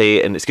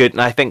quality and it's good.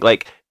 And I think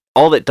like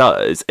all it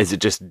does is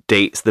it just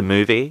dates the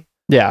movie.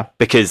 Yeah.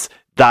 Because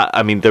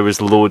there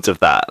was loads of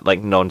that,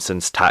 like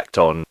nonsense tacked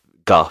on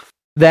guff.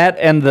 That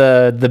and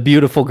the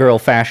Beautiful Girl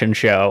fashion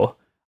show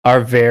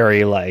are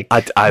very like...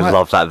 I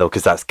love that though,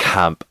 because that's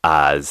camp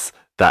as...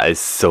 That is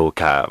so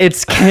camp.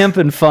 It's camp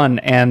and fun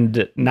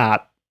and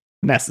not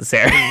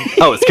necessary.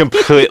 Oh, it's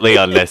completely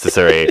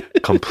unnecessary.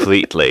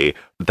 Completely.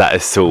 That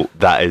is,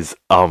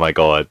 oh my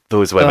God.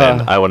 Those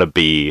women, I want to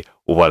be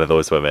one of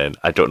those women.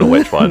 I don't know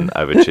which one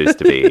I would choose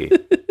to be.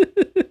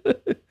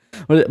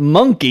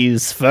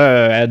 Monkey's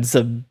fur adds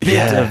a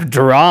bit of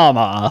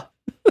drama.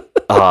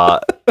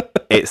 That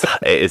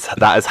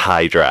is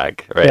high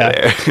drag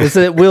there.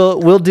 We'll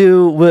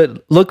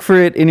look for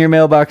it in your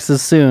mailboxes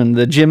soon.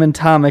 The Jim and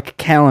Tomic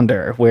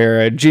calendar,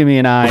 where Jimmy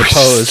and I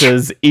pose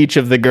as each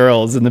of the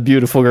girls in the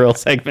Beautiful Girl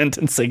segment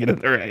and sing it in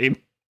the rain.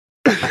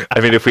 I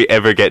mean, if we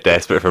ever get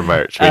desperate for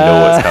merch, we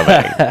know what's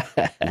coming.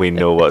 We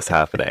know what's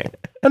happening.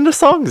 And it's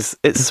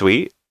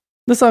sweet.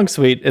 The song's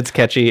sweet. It's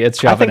catchy. It's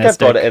chauvinistic. I think I've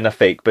got it in a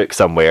fake book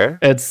somewhere.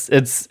 It's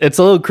a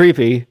little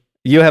creepy.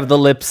 You have the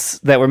lips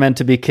that were meant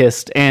to be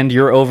kissed, and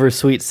you're over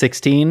sweet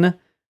 16.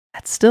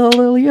 That's still a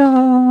little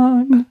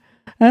young.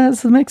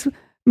 That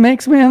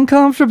makes me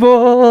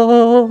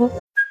uncomfortable.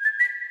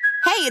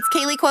 Hey, it's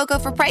Kaylee Cuoco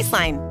for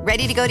Priceline.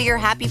 Ready to go to your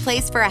happy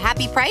place for a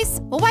happy price?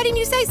 Well, why didn't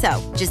you say so?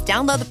 Just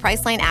download the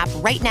Priceline app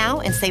right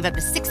now and save up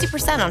to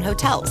 60% on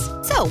hotels.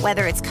 So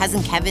whether it's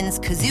Cousin Kevin's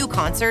Kazoo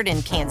Concert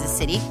in Kansas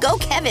City, go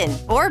Kevin,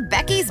 or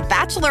Becky's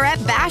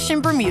Bachelorette Bash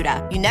in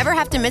Bermuda, you never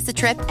have to miss a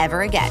trip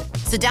ever again.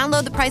 So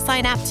download the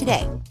Priceline app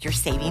today. Your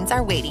savings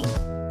are waiting.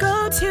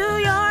 Go to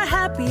your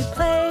happy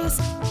place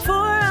for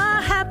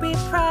a happy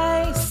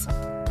price.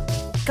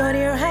 Go to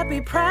your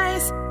happy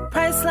price,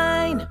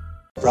 Priceline.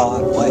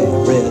 Broadway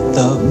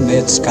rhythm,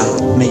 it's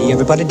got me.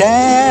 Everybody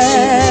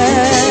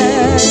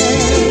dance.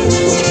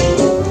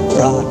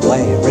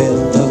 Broadway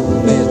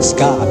rhythm, it's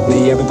got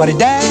me. Everybody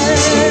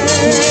dance.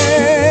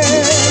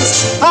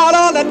 Out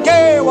on that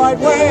gay white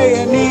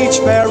way in each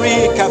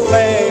merry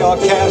cafe,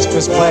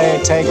 orchestras play,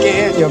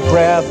 taking your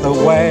breath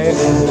away.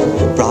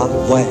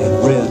 Broadway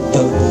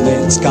rhythm,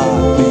 it's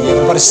got me.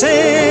 Everybody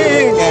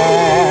sing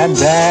and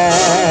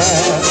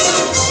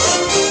dance.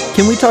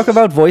 Can we talk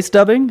about voice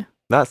dubbing?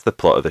 That's the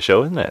plot of the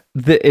show, isn't it?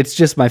 It's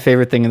just my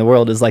favorite thing in the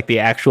world is like the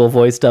actual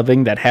voice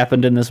dubbing that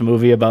happened in this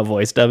movie about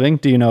voice dubbing.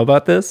 Do you know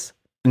about this?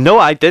 No,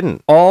 I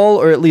didn't. All,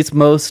 or at least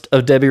most,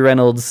 of Debbie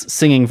Reynolds'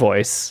 singing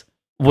voice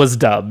was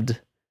dubbed,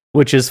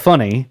 which is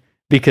funny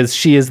because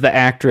she is the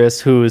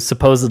actress who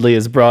supposedly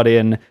is brought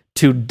in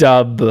to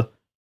dub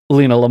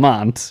Lena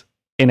Lamont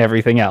in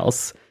everything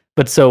else.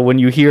 But so when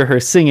you hear her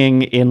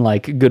singing in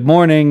like Good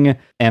Morning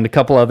and a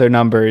couple other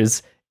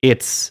numbers,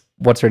 it's,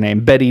 what's her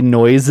name? Betty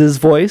Noise's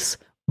voice.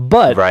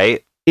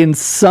 But in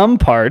some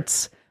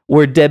parts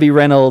where Debbie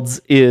Reynolds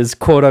is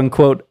quote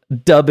unquote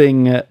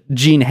dubbing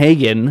Gene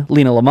Hagen,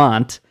 Lena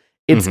Lamont,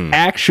 it's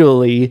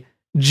actually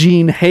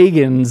Gene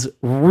Hagen's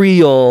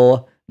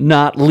real,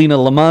 not Lena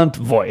Lamont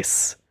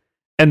voice.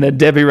 And then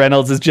Debbie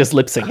Reynolds is just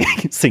lip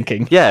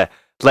syncing. Yeah,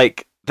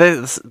 like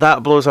that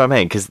blows my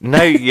mind because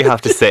now you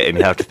have to sit and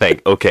you have to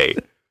think, okay,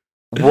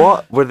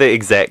 what were the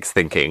execs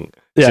thinking?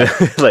 Yeah.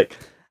 Like,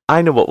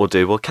 I know what we'll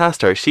do. We'll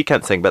cast her. She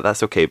can't sing, but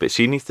that's okay. But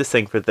she needs to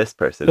sing for this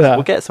person. Yeah.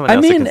 We'll get someone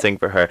else who can sing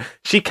for her.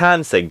 She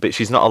can sing, but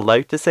she's not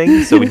allowed to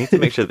sing. So we need to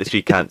make sure that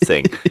she can't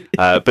sing.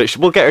 But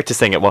we'll get her to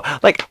sing it well.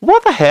 Like,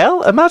 what the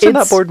hell? Imagine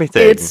that board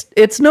meeting.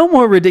 It's no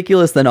more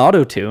ridiculous than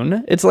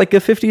autotune. It's like a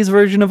 50s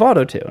version of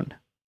autotune.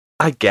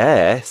 I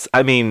guess.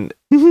 I mean,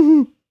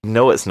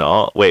 no, it's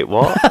not. Wait,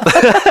 what?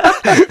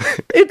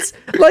 It's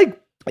like,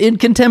 in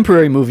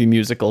contemporary movie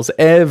musicals,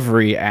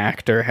 every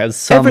actor has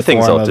some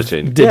form of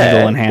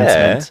digital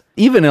enhancement.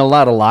 Yeah. Even in a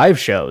lot of live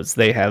shows,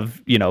 they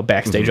have,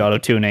 backstage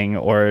auto-tuning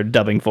or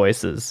dubbing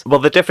voices. Well,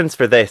 the difference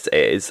for this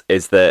is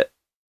that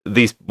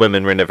these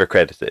women were never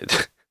credited.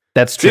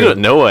 That's true. They don't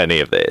know any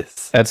of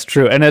this. That's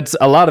true. And it's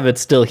a lot of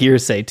it's still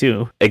hearsay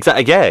too.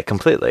 Exactly. Yeah,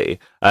 completely.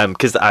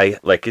 Because I,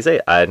 like you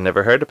say, I had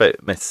never heard about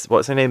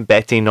what's her name?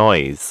 Betty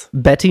Noyes.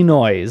 Betty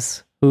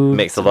Noyes. Who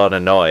makes a lot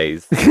of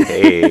noise.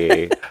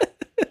 Hey.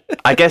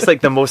 I guess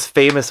like the most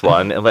famous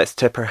one, and let's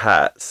tip our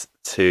hats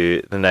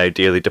to the now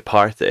dearly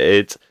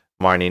departed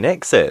Marni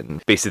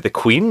Nixon, basically the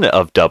queen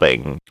of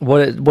dubbing.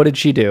 What did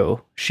she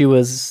do?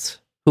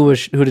 Who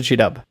did she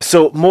dub?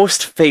 So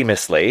most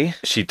famously,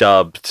 she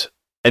dubbed,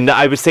 and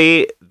I would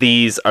say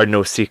these are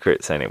no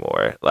secrets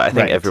anymore. Like, I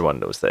think everyone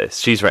knows this.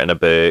 She's written a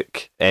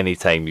book.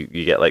 Anytime you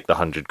get like the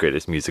 100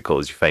 greatest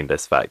musicals, you find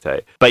this fact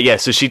out. But yeah,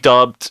 so she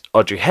dubbed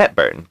Audrey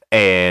Hepburn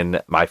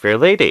in My Fair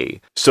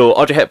Lady. So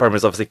Audrey Hepburn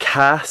was obviously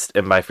cast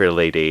in My Fair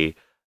Lady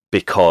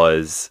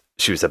because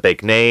she was a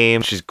big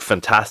name. She's a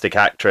fantastic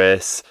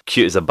actress,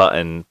 cute as a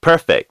button,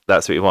 perfect.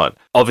 That's what you want.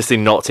 Obviously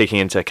not taking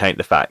into account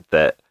the fact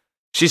that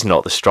she's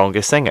not the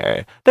strongest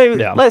singer.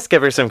 Now, let's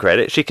give her some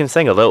credit. She can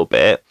sing a little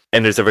bit.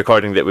 And there's a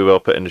recording that we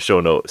will put in the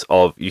show notes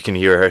of, you can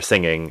hear her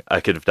singing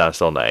I Could Have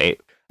Danced All Night.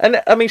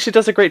 And I mean, she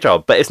does a great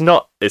job, but it's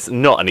not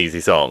an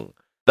easy song.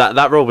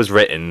 That role was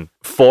written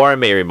for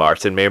Mary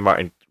Martin. Mary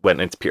Martin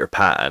went into Peter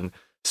Pan,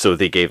 so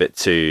they gave it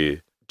to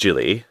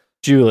Julie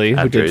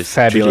Andrews, who did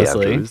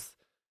fabulously.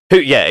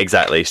 Yeah,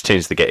 exactly. She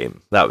changed the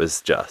game. That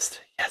was just,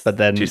 yes. But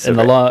then in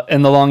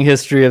the long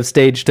history of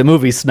stage to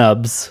movie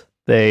snubs,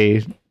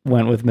 they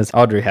went with Miss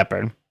Audrey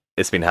Hepburn.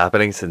 It's been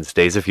happening since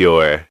days of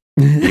yore.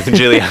 Even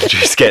Julie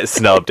Andrews gets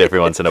snubbed every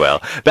once in a while.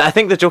 But I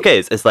think the joke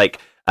is like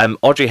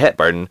Audrey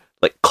Hepburn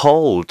like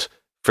called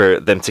for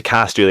them to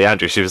cast Julie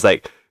Andrews. She was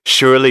like,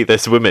 surely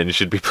this woman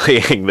should be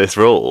playing this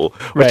role,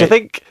 which I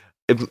think,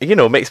 you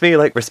know, makes me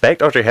like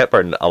respect Audrey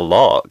Hepburn a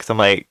lot, because I'm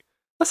like,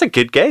 that's a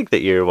good gig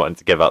that you're wanting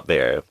to give up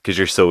there because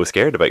you're so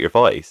scared about your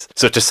voice.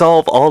 So to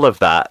solve all of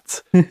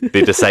that,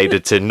 they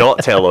decided to not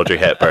tell Audrey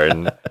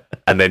Hepburn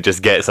and then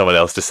just get someone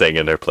else to sing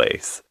in her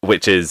place,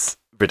 which is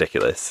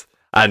ridiculous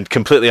and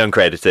completely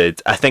uncredited.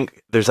 I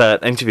think there's an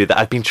interview that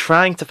I've been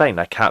trying to find.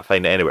 I can't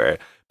find it anywhere.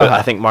 But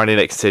I think Marni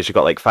Nixon said she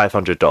got like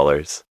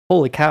 $500.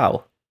 Holy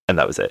cow. And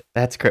that was it.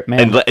 That's great,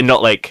 man. And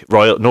not like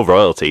no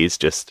royalties,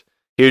 just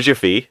here's your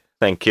fee.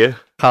 Thank you.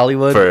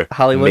 Hollywood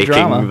making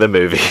drama. The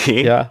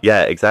movie.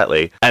 Yeah,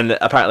 exactly. And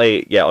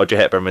apparently, Audrey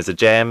Hepburn was a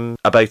gem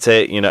about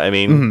it. You know what I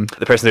mean? Mm-hmm.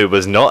 The person who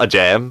was not a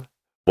gem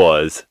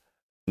was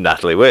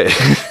Natalie Wood,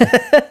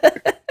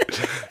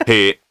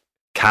 who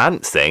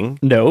can't sing.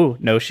 No,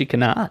 she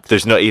cannot.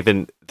 There's not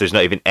even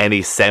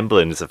any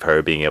semblance of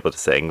her being able to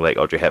sing like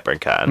Audrey Hepburn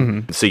can.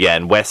 Mm-hmm. So yeah,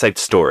 in West Side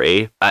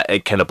Story,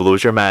 it kind of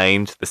blows your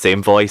mind. The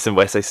same voice in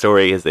West Side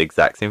Story is the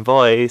exact same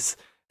voice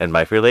in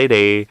My Fair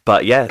Lady.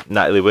 But yeah,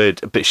 Natalie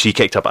Wood, but she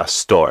kicked up a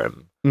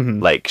storm. Mm-hmm.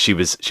 Like she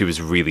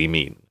was really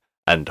mean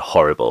and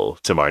horrible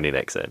to Marni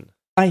Nixon.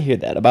 I hear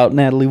that about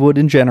Natalie Wood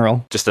in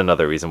general. Just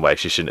another reason why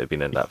she shouldn't have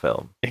been in that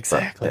film.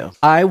 Exactly. But, yeah.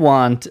 I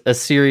want a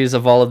series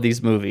of all of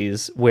these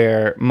movies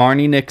where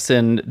Marni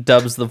Nixon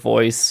dubs the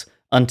voice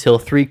until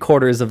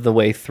 3/4 of the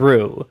way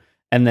through,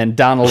 and then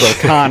Donald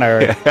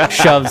O'Connor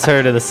shoves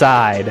her to the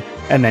side,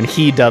 and then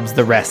he dubs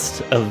the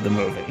rest of the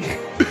movie.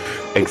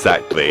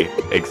 Exactly.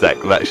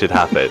 That should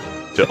happen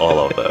to all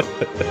of them.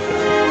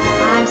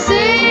 I'm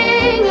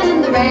singing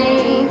in the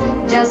rain,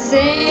 just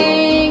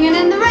singing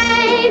in the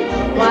rain.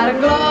 What a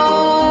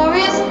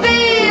glorious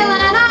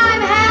feeling,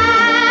 I'm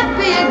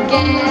happy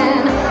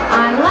again.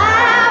 I'm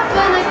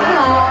laughing at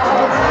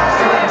clouds,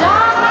 so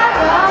dark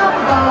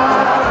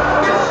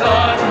above. The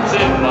sun's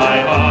in my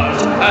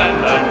heart,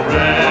 and I'm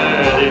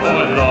ready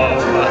for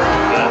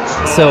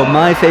love. So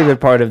my favorite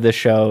part of this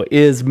show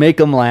is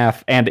Make 'em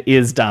Laugh and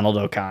is Donald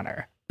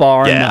O'Connor.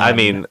 Bar none. I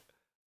mean,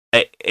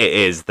 it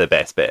is the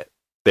best bit.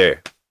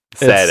 There,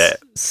 said it's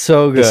it.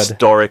 So good.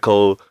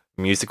 Historical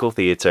musical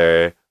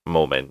theater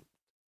moment.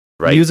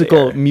 Right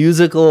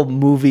musical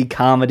movie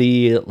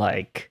comedy,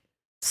 like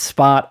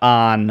spot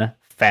on,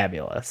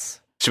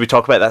 fabulous. Should we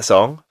talk about that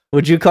song?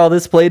 Would you call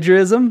this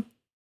plagiarism?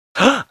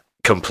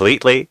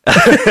 Completely.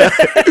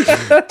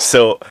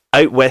 So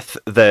out with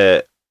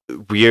the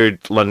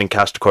weird London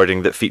cast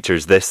recording that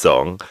features this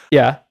song.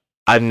 Yeah.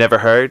 I've never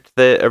heard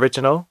the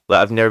original. Like,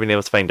 I've never been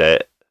able to find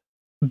it.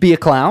 Be a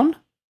Clown?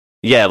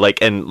 Yeah,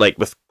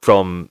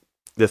 from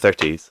the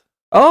 30s.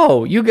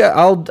 Oh, you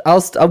got.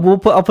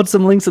 I'll put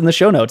some links in the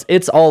show notes.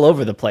 It's all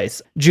over the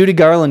place. Judy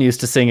Garland used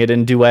to sing it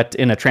in duet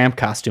in a tramp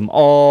costume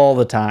all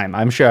the time.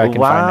 I'm sure I can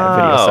find that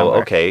video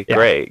somewhere. Okay, yeah.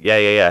 Great.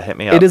 Yeah. Hit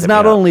me up. It is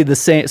not only the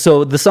same.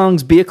 So the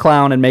songs "Be a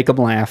Clown" and "Make 'em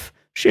Laugh"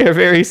 share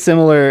very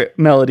similar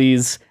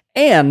melodies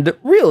and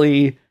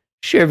really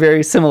share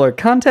very similar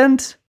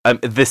content.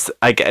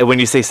 When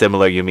you say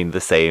similar, you mean the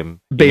same.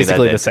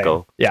 Basically the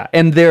same. Yeah,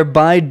 and they're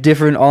by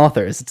different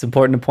authors. It's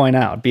important to point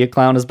out. "Be a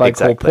Clown" is by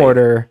Cole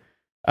Porter.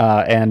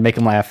 And "Make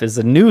 'em Laugh" is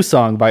a new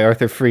song by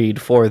Arthur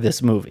Freed for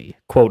this movie,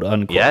 quote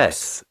unquote.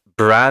 Yes,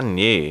 brand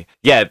new.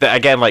 Yeah, but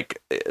again, like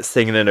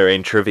singing in our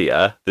own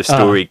trivia, the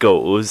story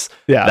goes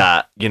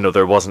that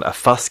there wasn't a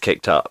fuss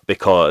kicked up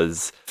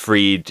because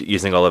Freed,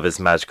 using all of his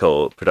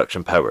magical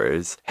production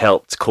powers,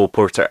 helped Cole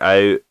Porter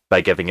out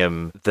by giving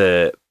him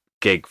the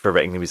gig for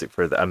writing the music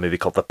for a movie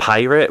called The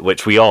Pirate,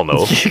 which we all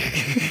know.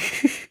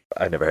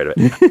 I've never heard of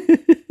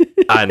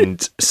it.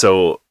 And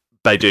so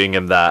by doing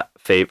him that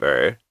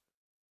favor,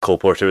 Cole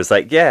Porter was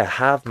like, yeah,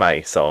 have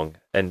my song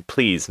and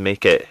please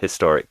make it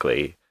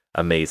historically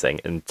amazing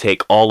and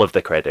take all of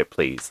the credit,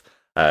 please.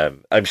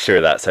 I'm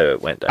sure that's how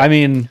it went down. I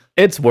mean,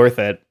 it's worth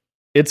it.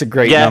 It's a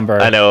great number.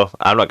 I know.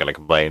 I'm not going to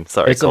complain.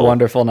 Sorry, it's Cole. a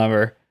wonderful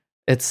number.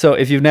 It's so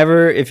if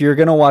you're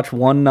gonna watch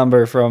one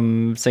number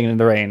from Singing in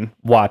the Rain,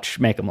 watch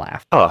Make 'Em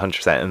Laugh. Oh,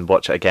 100%, and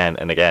watch it again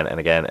and again and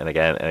again and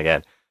again and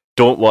again.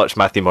 Don't watch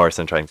Matthew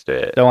Morrison trying to do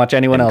it. Don't watch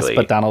anyone else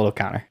but Donald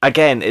O'Connor.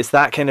 Again, it's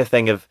that kind of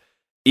thing of,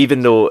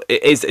 even though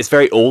it's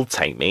very old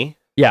timey.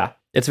 Yeah,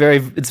 it's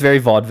very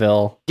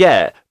vaudeville.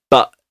 Yeah,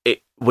 but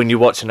when you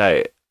watch it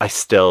now, I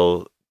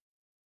still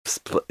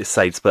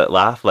side split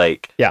laugh.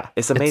 Like, yeah,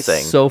 it's amazing.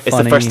 It's so funny.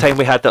 It's the first time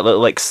we had that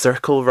little like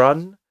circle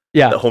run.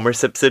 Yeah, that Homer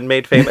Simpson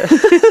made famous.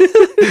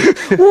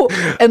 Well,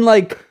 and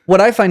like what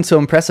I find so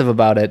impressive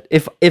about it,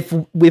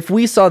 if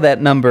we saw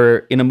that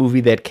number in a movie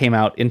that came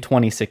out in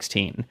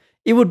 2016,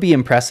 it would be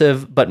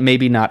impressive, but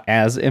maybe not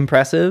as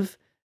impressive,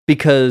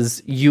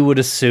 because you would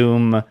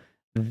assume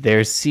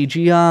there's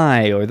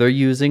CGI or they're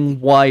using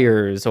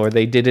wires or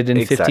they did it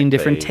in 15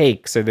 different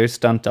takes or there's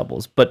stunt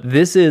doubles. But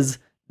this is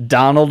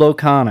Donald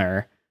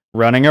O'Connor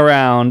running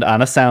around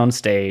on a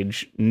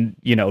soundstage,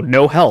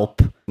 no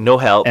help,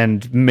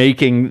 and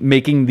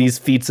making these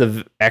feats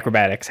of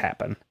acrobatics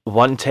happen.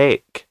 One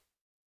take.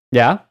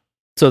 Yeah.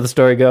 So the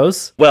story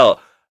goes.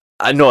 Well,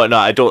 no,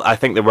 I don't. I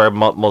think there were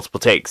multiple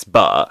takes,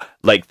 but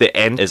like the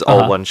end is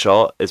all one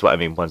shot. Is what I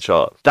mean. One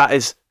shot. That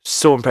is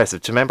so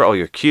impressive to remember all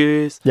your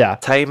cues. Yeah.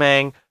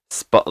 Timing.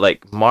 Spot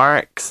like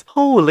marks.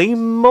 Holy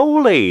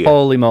moly!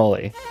 Holy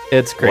moly!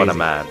 It's crazy. What a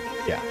man.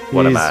 Yeah.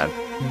 What a man.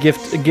 A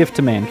gift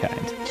to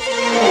mankind.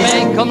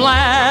 Make 'em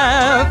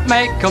laugh,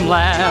 make 'em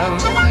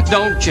laugh.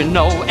 Don't you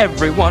know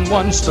everyone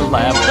wants to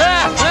laugh?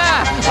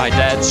 My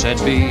dad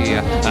said be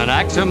an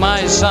actor,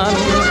 my son,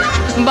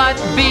 but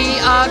be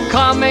a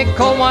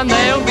comical one.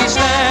 They'll be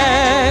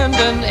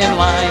standing in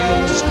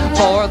lines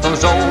for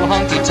those old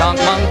honky-tonk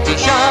monkey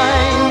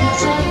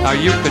shines. Or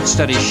you could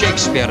study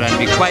Shakespeare and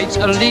be quite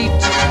elite,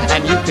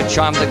 and you could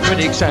charm the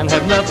critics and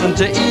have nothing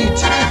to eat.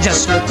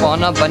 Just slip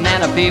on a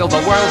banana peel, the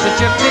world's at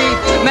your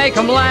feet. Make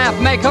 'em laugh,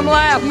 make 'em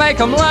laugh, make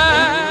 'em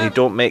laugh. They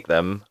don't make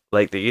them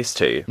like they used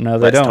to. No,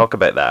 they don't. Let's talk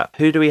about that.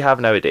 Who do we have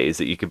nowadays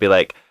that you could be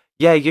like,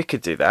 yeah, you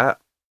could do that?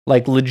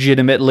 Like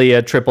legitimately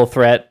a triple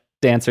threat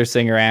dancer,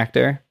 singer,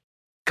 actor?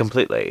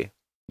 Completely.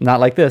 Not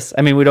like this.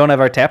 I mean, we don't have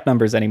our tap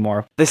numbers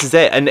anymore. This is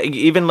it. And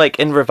even like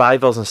in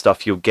revivals and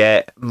stuff, you'll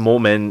get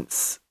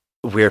moments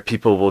where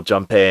people will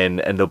jump in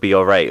and they'll be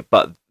all right.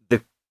 But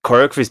the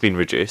choreography's been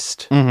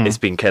reduced. Mm-hmm. It's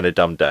been kind of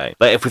dumbed down.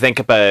 Like if we think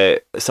about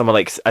someone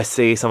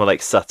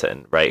like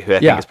Sutton, right? Who I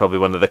think is probably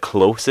one of the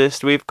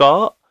closest we've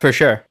got. For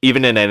sure.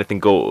 Even in Anything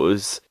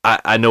Goes,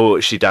 I know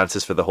she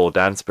dances for the whole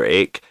dance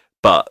break,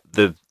 but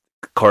the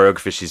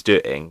choreography she's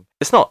doing,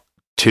 it's not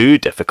too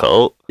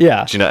difficult.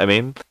 Yeah. Do you know what I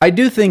mean? I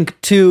do think,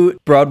 to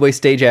Broadway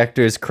stage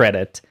actors'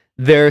 credit,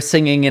 they're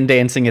singing and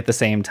dancing at the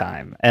same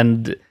time.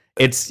 And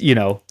it's,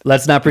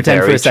 let's not pretend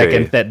Very for a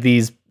second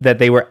true. that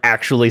they were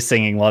actually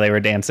singing while they were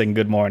dancing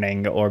Good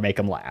Morning or Make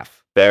 'Em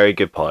Laugh. Very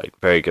good point.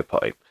 Very good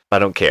point. I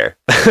don't care.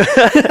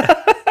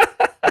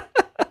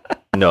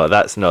 No,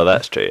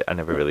 that's true. I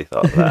never really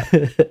thought of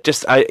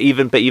that.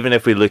 Even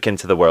if we look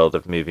into the world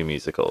of movie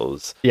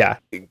musicals, yeah,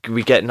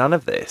 we get none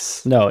of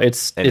this. No,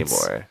 it's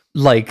anymore. It's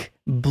like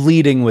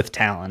bleeding with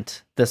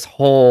talent. This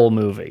whole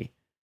movie,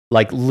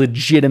 like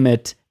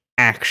legitimate,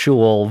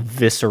 actual,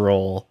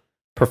 visceral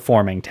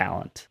performing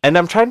talent. And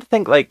I'm trying to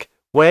think, like,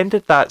 when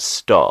did that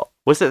stop?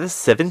 Was it the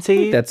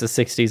 70s? That's the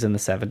 60s and the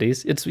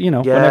 70s. It's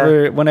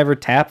whenever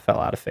tap fell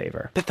out of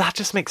favor. But that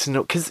just makes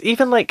because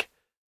even like,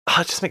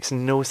 it just makes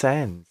no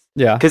sense.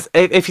 Yeah. Because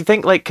if you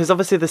think because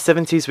obviously the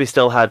 70s we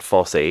still had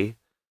Fosse.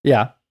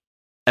 Yeah.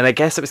 And I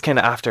guess it was kind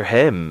of after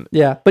him.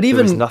 Yeah, but there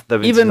was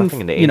nothing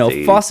in the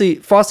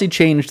 80s. Fosse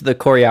changed the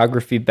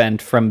choreography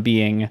bent from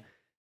being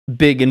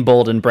big and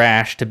bold and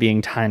brash to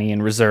being tiny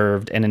and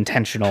reserved and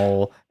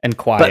intentional and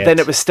quiet. But then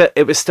it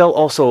was still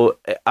also,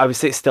 I would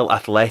say it's still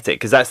athletic,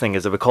 because that's the thing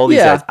is I would call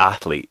these guys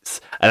athletes,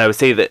 and I would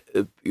say that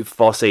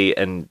Fosse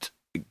and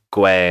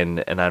Gwen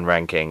and Anne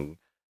Ranking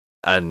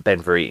and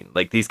Ben Vereen,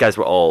 like these guys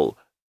were all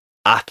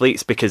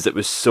athletes because it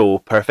was so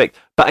perfect.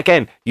 But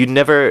again, you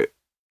never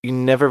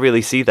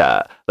really see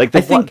that. Like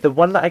the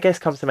one that I guess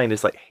comes to mind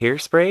is like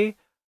Hairspray.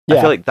 Yeah. I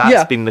feel like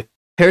that's been the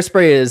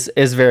Hairspray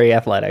is very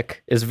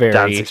athletic, is very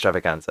dance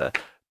extravaganza.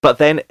 But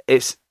then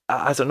it's,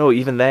 I don't know,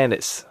 even then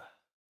it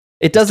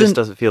just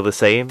doesn't feel the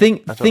same.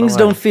 Things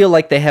don't feel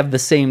like they have the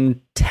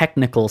same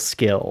technical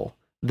skill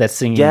that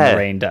Singing in the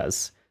Rain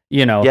does.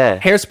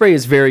 Hairspray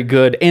is very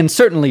good, and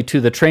certainly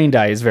to the trained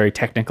eye is very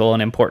technical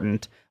and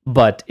important,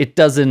 but it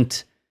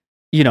doesn't,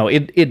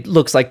 it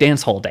looks like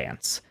dance hall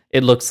dance.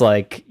 It looks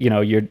like,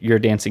 you're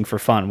dancing for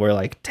fun, where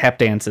like tap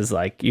dance is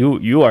like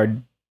you are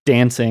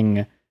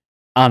dancing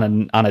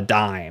on a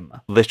dime.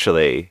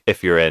 Literally,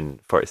 if you're in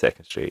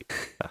 42nd Street.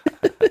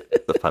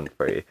 It's a pun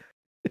for you.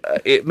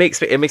 it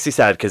makes me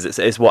sad because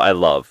it's what I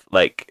love.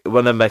 Like,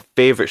 one of my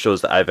favorite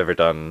shows that I've ever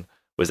done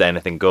was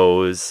Anything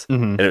Goes,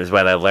 and it was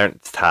when I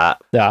learned to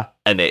tap. Yeah,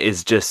 and it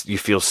is just, you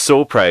feel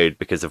so proud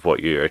because of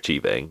what you're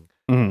achieving.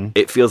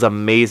 It feels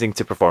amazing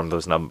to perform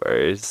those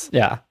numbers.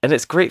 Yeah, and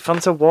it's great fun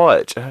to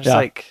watch. And I'm just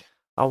like,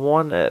 I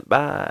want it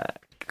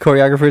back.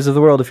 Choreographers of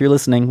the world, if you're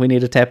listening, we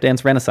need a tap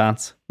dance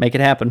renaissance. Make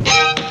it happen.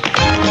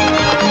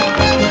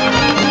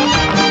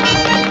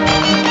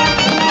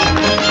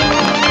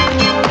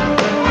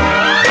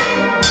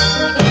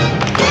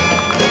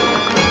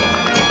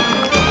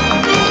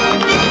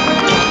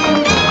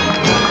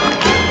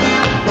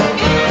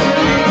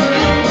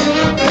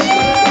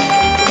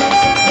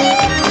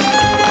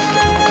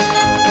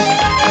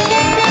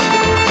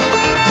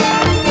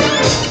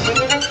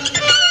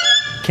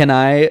 Can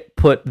I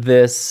put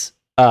this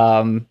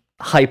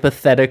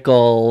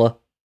hypothetical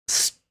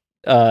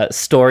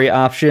story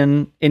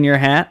option in your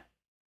hat?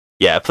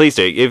 Yeah, please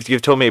do.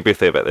 You've told me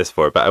briefly about this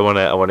before, but I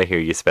want to hear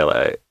you spell it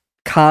out.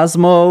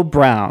 Cosmo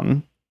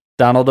Brown,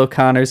 Donald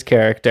O'Connor's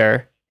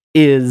character,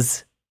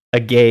 is a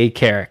gay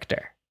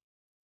character.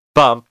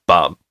 Bum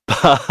bum.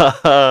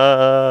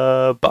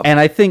 Bum. And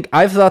I think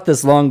I've thought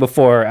this long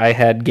before I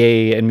had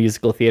gay and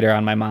musical theater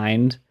on my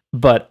mind,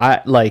 but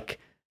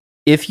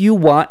if you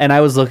want, and I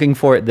was looking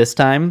for it this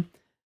time,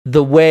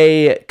 the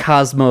way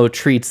Cosmo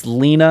treats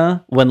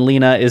Lena when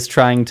Lena is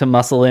trying to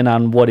muscle in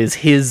on what is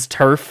his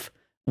turf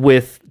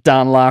with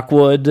Don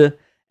Lockwood,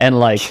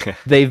 and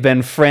they've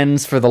been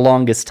friends for the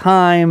longest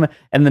time,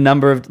 and the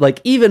number of,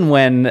 even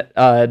when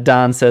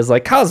Don says,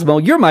 Cosmo,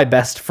 you're my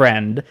best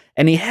friend,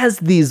 and he has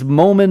these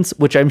moments,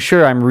 which I'm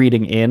sure I'm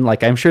reading in,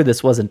 I'm sure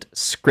this wasn't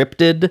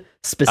scripted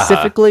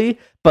specifically,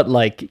 but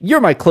you're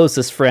my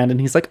closest friend,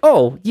 and he's like,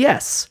 oh,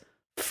 yes,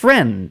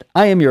 friend,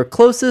 I am your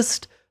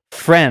closest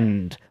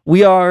friend.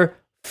 We are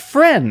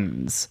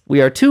friends.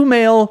 We are two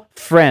male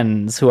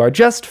friends who are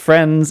just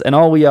friends, and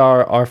all we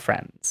are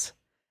friends.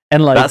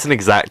 And that's an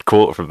exact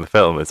quote from the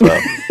film as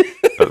well.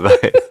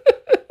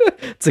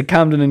 It's a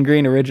Comden and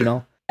Green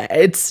original.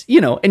 It's,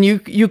 and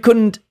you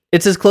couldn't,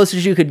 it's as close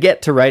as you could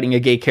get to writing a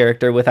gay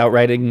character without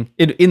writing,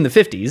 in the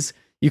 50s,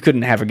 you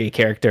couldn't have a gay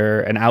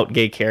character, an out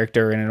gay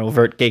character, and an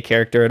overt gay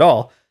character at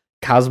all.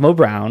 Cosmo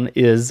Brown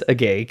is a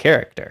gay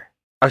character.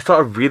 I saw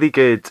a really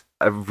good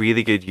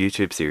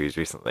YouTube series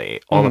recently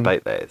all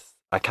about this.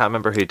 I can't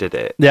remember who did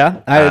it.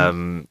 Yeah,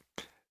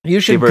 you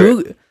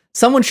should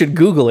someone should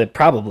Google it.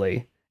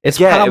 Probably it's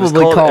probably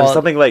it was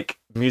something like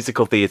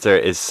musical theater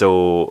is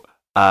so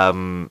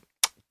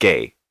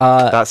gay.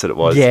 That's what it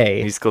was.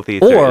 Gay musical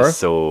theater is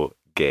so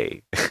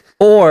gay.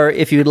 Or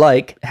if you'd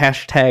like,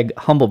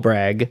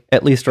 #humblebrag.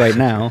 At least right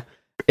now,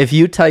 if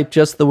you type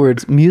just the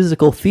words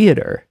musical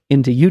theater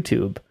into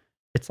YouTube,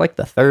 it's like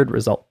the third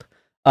result.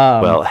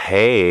 Well,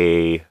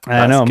 hey,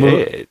 I know,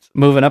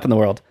 moving up in the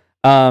world.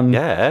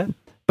 Yeah.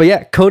 But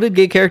yeah, coded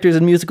gay characters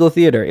in musical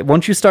theater.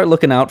 Once you start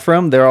looking out for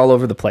them, they're all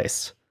over the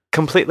place.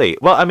 Completely.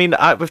 Well, I mean,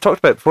 we've talked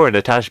about it before,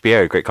 Natasha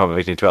Pierre, Great Comet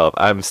of 1812.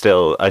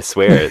 I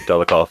swear,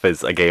 Dolokhov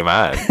is a gay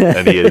man,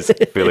 and he is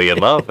fully in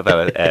love with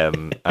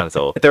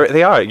Anatole.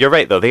 They are, you're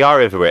right, though, they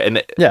are everywhere.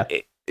 And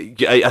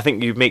I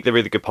think you make the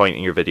really good point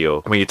in your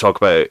video when you talk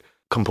about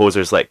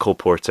composers like Cole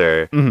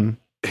Porter,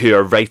 who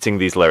are writing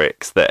these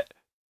lyrics that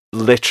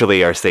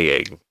literally are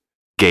saying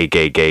gay,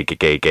 gay, gay, gay,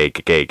 gay, gay,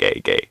 gay,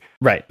 gay, gay.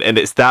 Right. And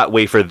it's that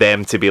way for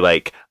them to be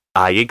like,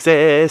 I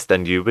exist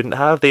and you wouldn't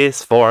have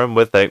this form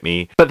without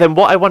me. But then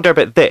what I wonder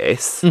about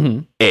this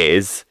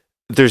is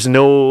there's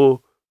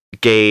no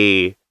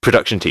gay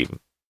production team,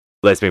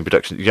 lesbian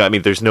production. You know what I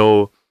mean? There's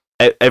no,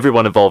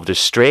 everyone involved is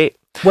straight.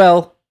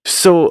 Well,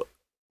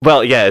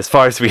 yeah, as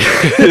far as we,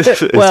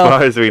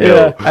 far as we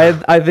know.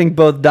 Yeah, I think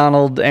both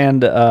Donald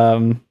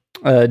and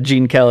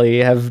Gene Kelly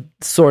have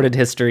sordid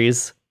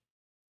histories.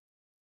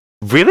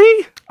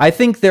 Really? I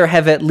think there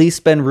have at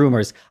least been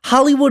rumors.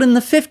 Hollywood in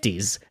the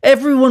 50s.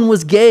 Everyone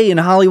was gay in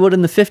Hollywood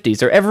in the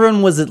 50s, or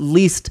everyone was at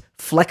least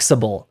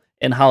flexible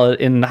in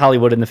Hollywood in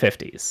the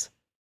 50s.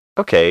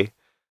 Okay.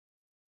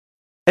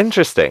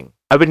 Interesting.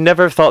 I would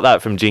never have thought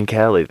that from Gene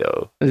Kelly,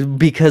 though.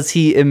 Because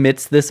he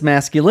emits this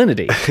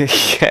masculinity.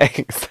 Yeah,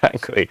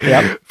 exactly.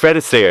 Yep. Fred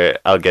Astaire,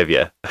 I'll give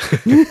you.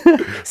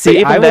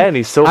 See,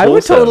 he's so I would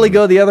wholesome. totally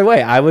go the other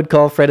way. I would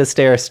call Fred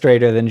Astaire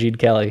straighter than Gene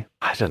Kelly.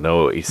 I don't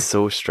know. He's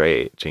so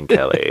straight, Gene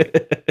Kelly.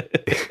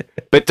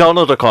 But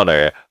Donald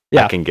O'Connor,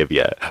 I can give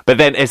you. But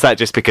then is that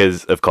just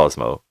because of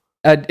Cosmo?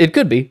 It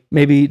could be.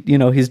 Maybe,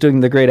 he's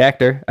doing the great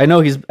actor. I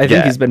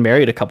think he's been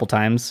married a couple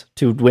times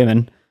to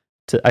women.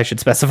 I should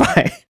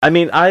specify. I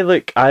mean,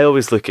 I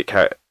always look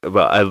at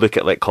I look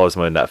at like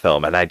Cosmo in that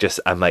film, and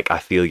I'm like, I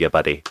feel you,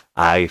 buddy.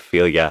 I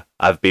feel you.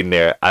 I've been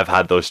there. I've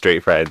had those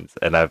straight friends,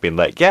 and I've been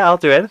like, yeah, I'll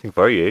do anything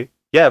for you.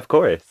 Yeah, of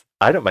course.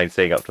 I don't mind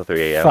staying up till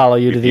 3 a.m. Follow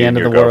you to the end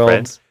of the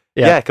world.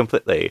 Yeah,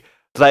 completely.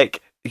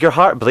 Like, your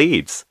heart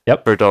bleeds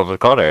for Donald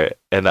O'Connor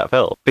in that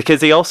film, because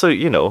he also,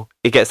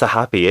 he gets a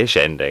happy-ish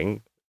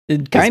ending. His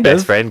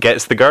best friend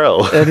gets the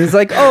girl, and he's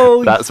like,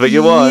 oh, that's what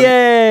you want.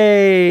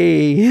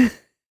 Yay!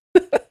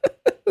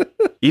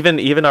 Even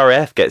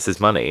RF gets his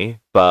money,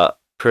 but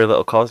poor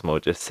little Cosmo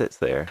just sits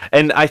there.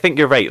 And I think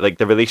you're right. Like,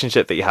 the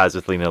relationship that he has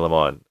with Lena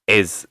Lamont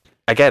is,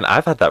 again,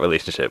 I've had that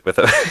relationship with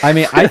I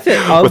mean, I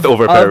think with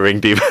overpowering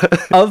diva.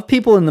 Of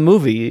people in the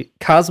movie,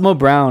 Cosmo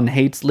Brown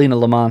hates Lena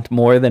Lamont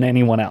more than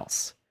anyone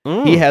else.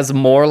 He has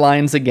more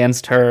lines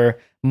against her,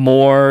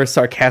 more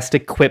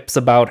sarcastic quips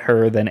about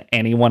her than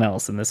anyone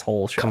else in this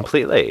whole show.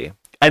 Completely.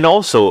 And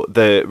also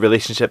the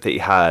relationship that he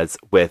has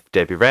with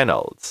Debbie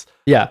Reynolds.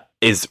 Yeah.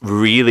 Is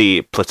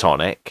really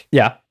platonic.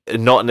 Yeah.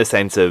 Not in the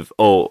sense of,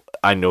 oh,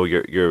 I know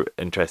you're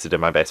interested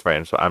in my best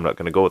friend, so I'm not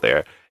going to go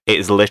there. It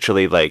is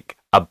literally like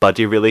a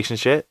buddy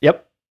relationship.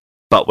 Yep.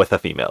 But with a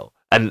female.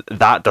 And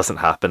that doesn't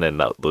happen in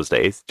those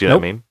days. Do you know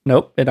what I mean?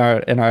 Nope. In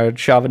our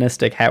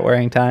chauvinistic hat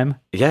wearing time.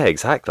 Yeah,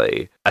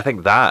 exactly. I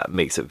think that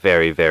makes it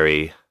very,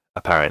 very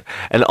apparent.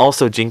 And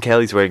also Gene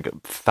Kelly's wearing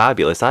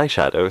fabulous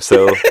eyeshadow,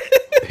 so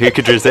who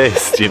could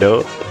resist, you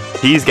know?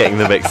 He's getting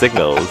the mixed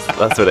signals.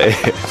 That's what it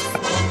is.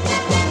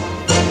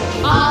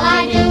 All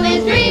I do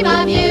is dream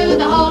of you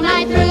the whole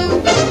night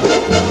through.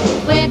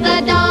 With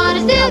the dawn,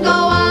 I still go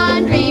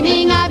on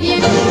dreaming of you.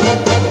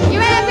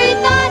 You're every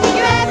thought,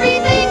 you're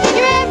everything,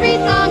 you're every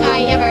song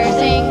I ever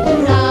sing.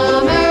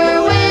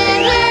 Summer,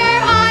 winter,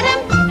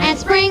 autumn, and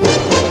spring.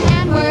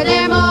 And were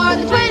there more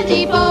than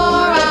 24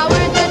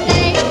 hours a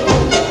day,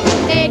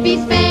 they'd be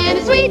spent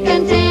in sweet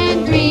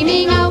content,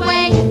 dreaming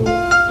away.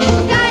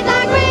 Skies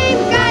are gray,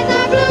 skies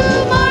are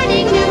blue,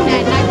 morning, noon,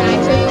 and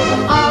nighttime too.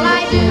 All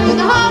I do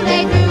the whole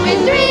day through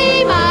is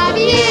dream of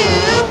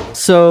you.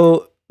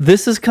 So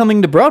this is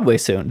coming to Broadway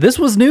soon. This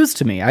was news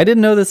to me. I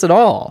didn't know this at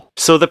all.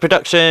 So the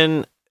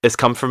production has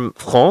come from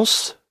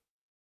France.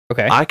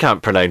 Okay. I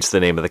can't pronounce the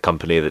name of the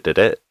company that did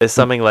it. It's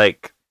something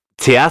like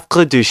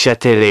Théâtre du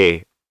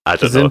Châtelet. I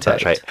don't know if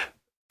that's right.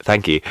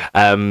 Thank you.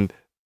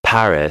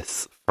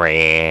 Paris,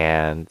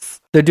 France.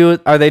 Do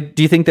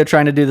you think they're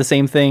trying to do the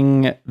same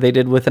thing they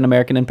did with An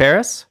American in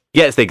Paris?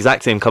 Yeah, it's the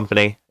exact same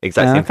company,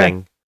 same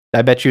thing.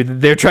 I bet you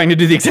they're trying to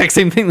do the exact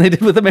same thing they did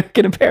with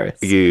American in Paris.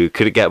 You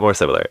couldn't get more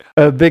similar.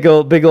 A big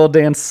old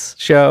dance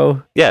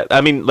show. Yeah,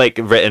 I mean, like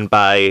written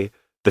by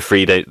the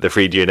Freed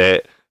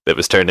unit that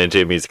was turned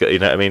into a musical. You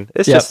know what I mean?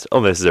 It's just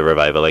almost a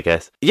revival, I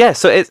guess. Yeah,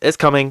 so it's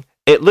coming.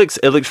 It looks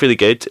really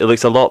good. It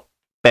looks a lot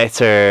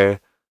better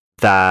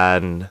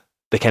than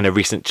the kind of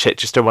recent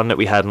Chichester one that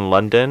we had in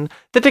London.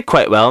 They did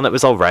quite well, and it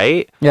was all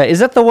right. Yeah, is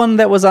that the one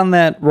that was on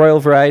that Royal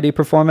Variety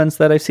performance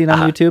that I've seen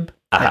on YouTube?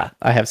 Yeah,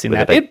 I have seen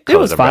With that. It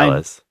was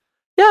fine.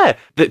 Yeah,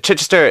 the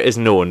Chichester is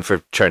known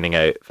for churning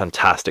out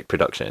fantastic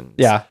productions.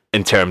 Yeah.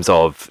 In terms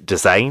of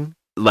design.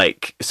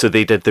 Like, so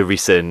they did the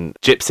recent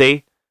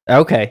Gypsy.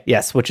 Okay,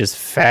 yes, which is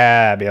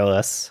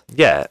fabulous.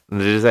 Yeah,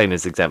 the design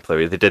is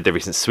exemplary. They did the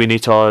recent Sweeney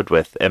Todd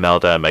with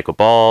Imelda and Michael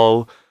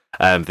Ball.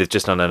 They've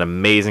just done an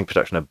amazing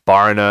production of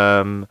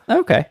Barnum.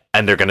 Okay.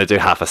 And they're going to do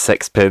Half a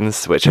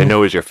Sixpence, which I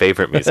know is your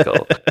favorite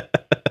musical.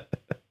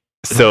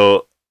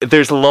 So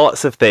there's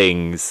lots of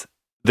things.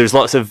 There's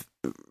lots of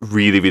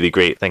really, really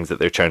great things that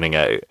they're churning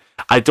out.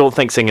 I don't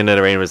think Singing in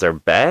the Rain was their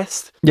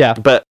best. Yeah.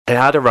 But it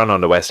had a run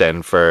on the West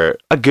End for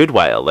a good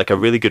while, like a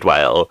really good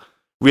while.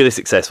 Really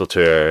successful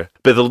tour.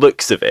 But the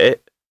looks of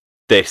it,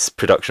 this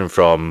production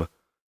from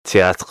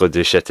Théâtre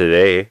du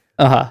Châtelet,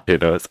 you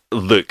know, it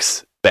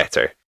looks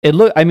better.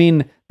 I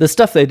mean, the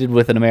stuff they did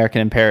with An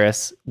American in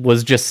Paris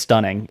was just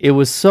stunning. It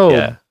was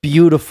so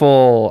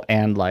beautiful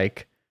and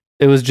like,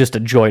 it was just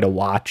a joy to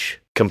watch.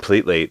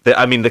 Completely.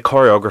 I mean, the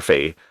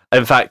choreography.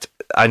 In fact,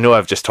 I know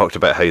I've just talked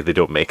about how they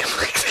don't make them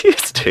like they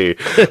used to,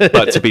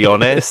 but to be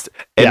honest,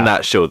 in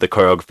that show, the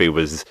choreography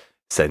was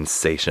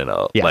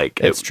sensational. Yeah, like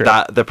it's true.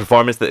 The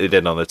performance that they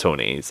did on the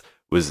Tonys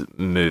was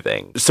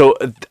moving. So,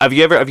 have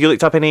you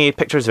looked up any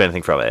pictures of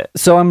anything from it?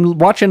 So I'm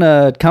watching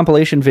a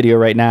compilation video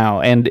right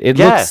now, and it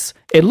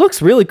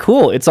looks really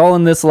cool. It's all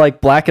in this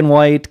like black and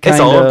white kind of.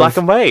 It's all in black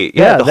and white.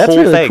 Yeah, the that's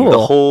whole really thing. Cool.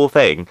 The whole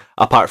thing,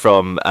 apart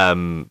from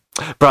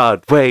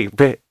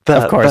Broadway.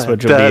 Of course,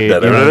 which would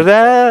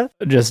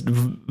be just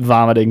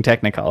vomiting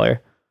Technicolor.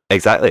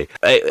 Exactly.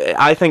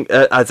 I think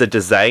as a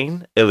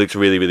design, it looks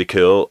really, really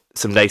cool.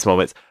 Some nice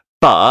moments,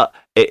 but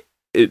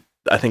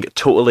I think it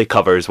totally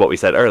covers what we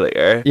said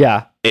earlier.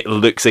 Yeah. It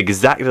looks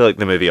exactly like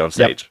the movie on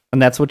stage. Yep.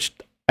 And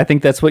I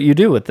think that's what you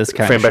do with this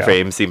kind frame of show. by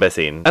frame, scene by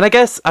scene. And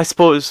I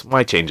suppose,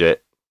 why change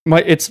it?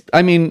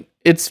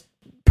 It's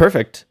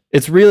perfect.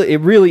 It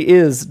really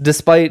is,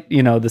 despite,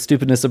 you know, the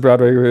stupidness of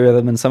Broadway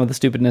rhythm and some of the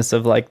stupidness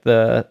of like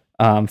the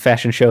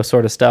fashion show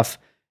sort of stuff.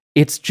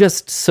 It's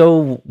just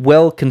so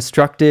well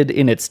constructed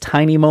in its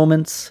tiny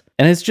moments,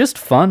 and it's just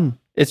fun.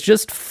 It's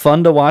just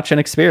fun to watch and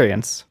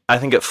experience. I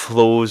think it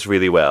flows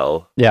really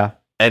well. Yeah.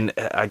 And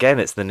again,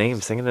 it's the name,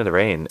 Singing in the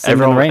Rain.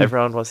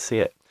 Everyone wants to see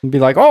it. And be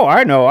like, oh,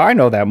 I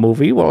know that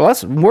movie. Well,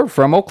 we're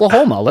from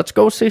Oklahoma. Let's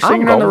go see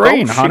Singing in the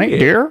Rain, honey,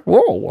 dear.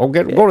 Whoa, we'll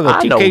go to the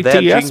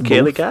TKTS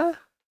booth. Guy?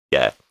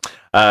 Yeah.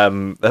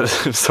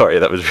 Sorry,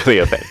 that was really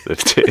offensive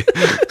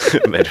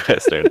to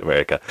Midwestern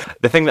America.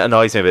 The thing that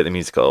annoys me about the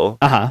musical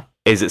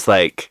is it's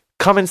like,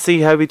 come and see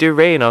how we do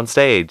Rain on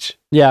stage.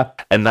 Yeah.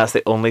 And that's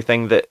the only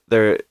thing that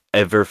they're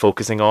ever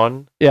focusing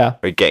on. Yeah.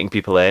 Or getting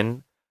people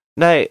in.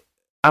 Now,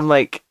 I'm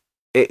like,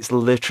 it's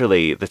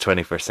literally the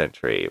 21st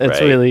century. It's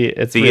right? really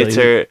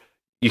theater.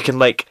 You can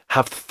like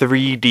have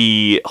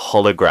 3D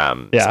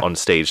holograms on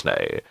stage now.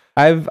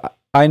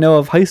 I know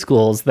of high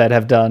schools that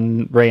have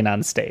done Rain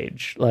on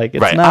stage. Like,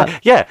 it's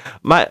not...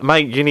 My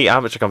uni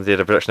amateur company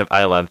did a production of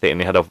Island Theatre, and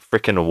they had a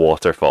freaking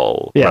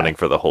waterfall running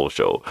for the whole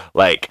show.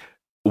 Like,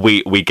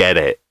 we get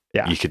it.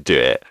 Yeah. You could do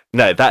it.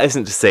 Now, that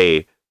isn't to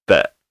say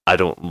that I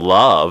don't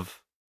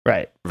love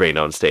Rain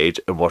on stage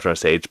and Water on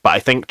stage, but I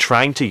think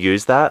trying to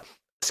use that,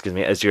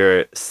 as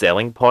your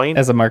selling point...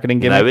 As a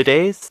marketing gimmick?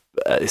 Nowadays,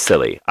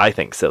 silly. I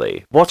think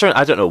silly. Water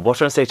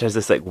on stage has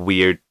this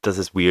does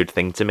this weird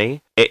thing to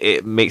me.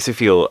 It makes me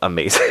feel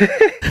amazing.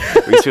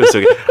 It makes me feel so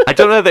good. I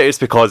don't know that it's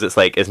because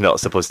it's not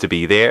supposed to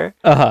be there,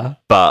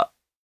 but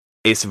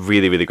it's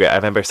really, really great. I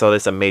remember I saw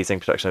this amazing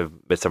production of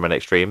Midsummer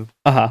Night's Dream,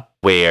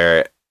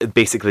 where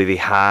basically they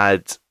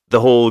had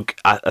the whole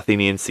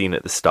Athenian scene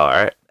at the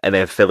start, and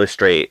then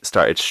Philostrate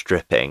started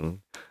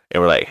stripping.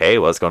 And we're like, hey,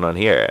 what's going on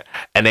here?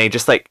 And then he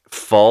just like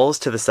falls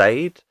to the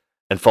side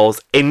and falls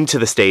into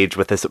the stage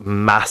with this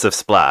massive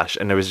splash.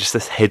 And there was just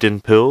this hidden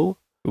pool.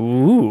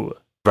 Ooh.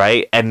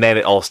 Right? And then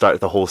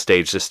the whole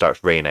stage just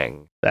starts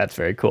raining. That's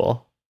very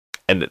cool.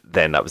 And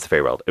then that was the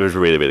fairy world. It was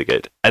really, really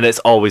good. And it's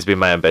always been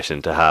my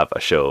ambition to have a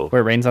show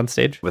where rain's on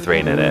stage with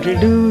rain in it.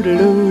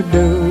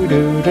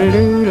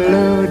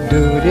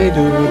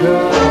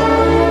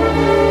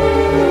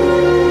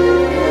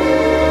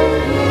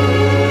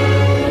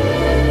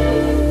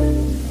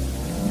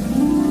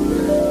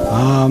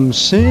 I'm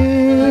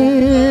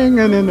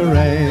singing in the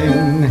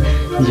rain,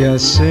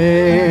 just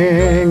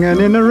singing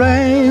in the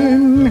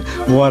rain.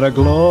 What a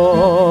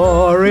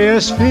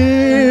glorious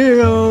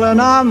feeling,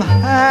 I'm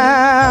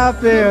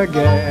happy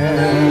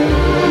again.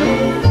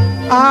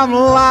 I'm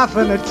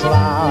laughing at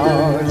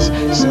clouds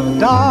so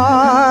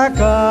dark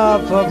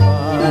up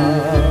above.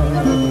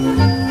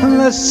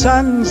 The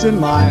sun's in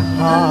my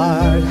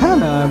heart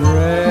and I'm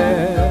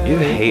ready. You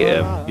hate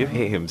him. You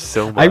hate him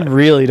so much. I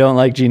really don't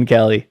like Gene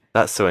Kelly.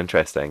 That's so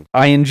interesting.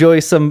 I enjoy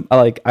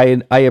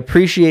I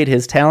appreciate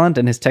his talent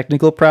and his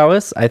technical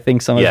prowess. I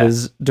think some of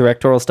his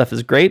directorial stuff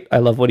is great. I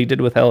love what he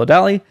did with Hello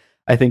Dolly.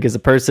 I think as a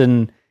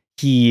person,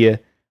 he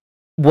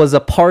was a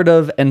part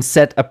of and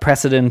set a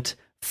precedent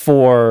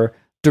for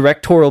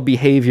directorial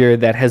behavior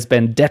that has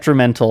been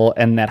detrimental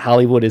and that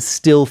Hollywood is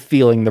still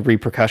feeling the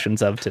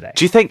repercussions of today.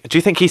 Do you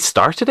think he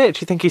started it?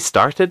 Do you think he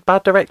started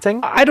bad directing?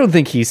 I don't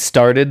think he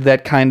started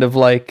that kind of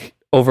like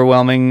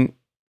overwhelming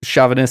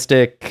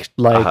chauvinistic,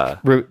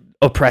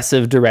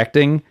 oppressive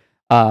directing.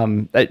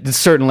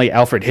 Certainly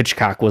Alfred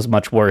Hitchcock was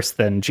much worse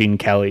than Gene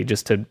Kelly,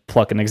 just to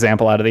pluck an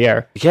example out of the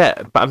air. Yeah,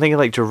 but I'm thinking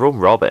like Jerome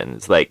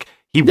Robbins, like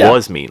he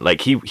was mean. Like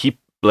he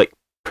like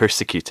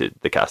persecuted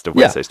the cast of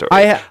West Side Story.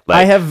 I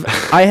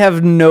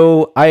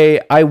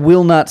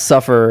will not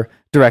suffer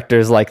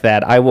directors like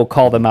that. I will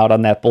call them out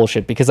on that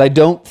bullshit because I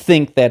don't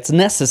think that's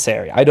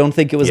necessary. I don't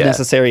think it was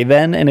necessary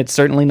then, and it's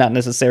certainly not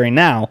necessary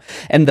now.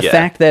 And the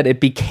fact that it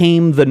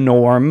became the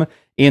norm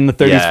in the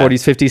 30s,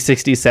 40s,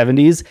 50s, 60s,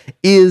 70s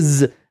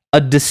is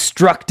a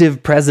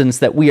destructive presence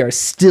that we are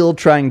still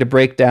trying to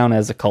break down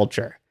as a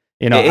culture.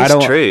 You know,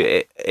 true.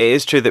 It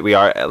is true that we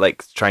are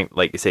trying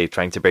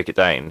to break it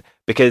down,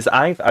 because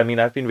I've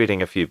been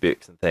reading a few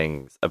books and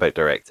things about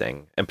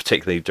directing, and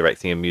particularly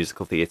directing in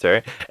musical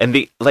theater,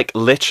 and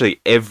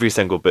literally every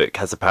single book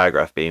has a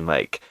paragraph being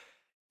like,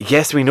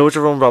 yes, we know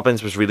Jerome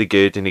Robbins was really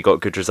good and he got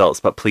good results,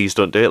 but please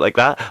don't do it like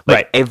that.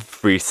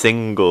 Every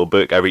single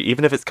book I read,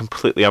 even if it's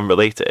completely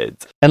unrelated.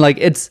 And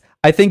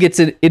I think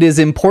it is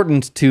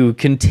important to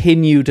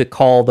continue to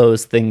call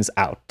those things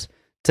out,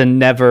 to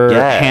never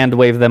hand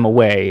wave them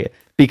away,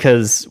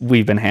 because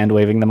we've been hand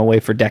waving them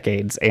away for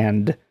decades.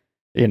 And,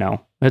 you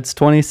know, it's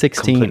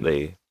 2016.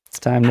 Completely. It's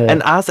time to...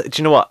 And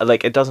do you know what?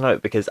 Like, it does annoy me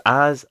because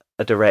as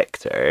a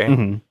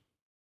director,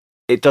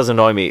 it does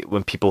annoy me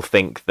when people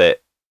think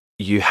that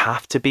you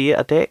have to be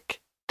a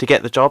dick to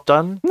get the job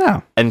done.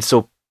 No. And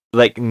so,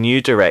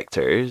 new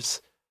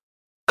directors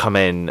come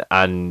in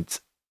and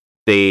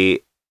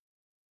they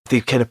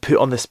kind of put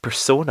on this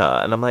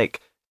persona, and I'm like,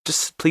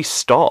 just please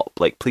stop.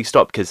 Please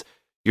stop, because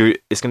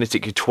it's going to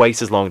take you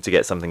twice as long to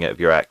get something out of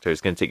your actor.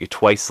 It's going to take you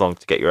twice as long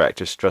to get your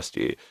actors to trust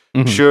you.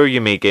 Sure, you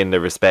may gain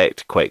their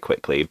respect quite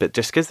quickly, but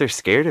just because they're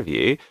scared of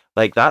you,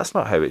 that's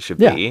not how it should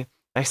be.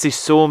 I see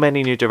so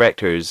many new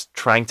directors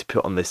trying to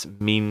put on this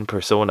mean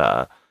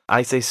persona.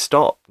 I say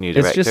stop, new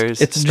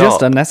directors. It's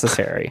just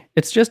unnecessary.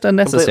 It's just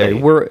unnecessary.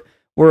 Completely.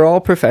 We're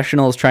all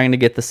professionals trying to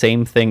get the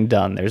same thing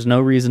done. There's no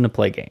reason to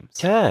play games.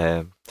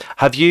 Yeah.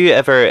 Have you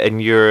ever, in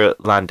your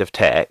land of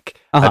tech,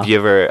 have you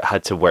ever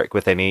had to work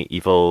with any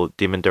evil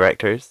demon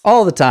directors?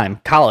 All the time.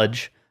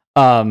 College.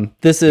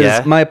 This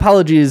is my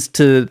apologies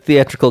to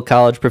theatrical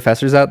college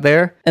professors out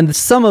there. And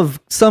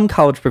some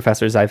college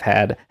professors I've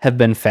had have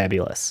been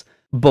fabulous.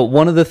 But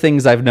one of the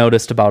things I've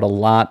noticed about a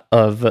lot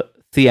of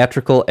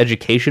theatrical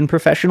education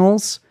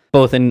professionals,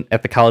 both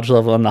at the college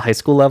level and the high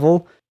school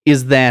level,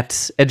 is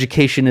that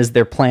education is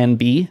their plan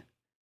B.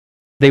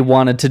 They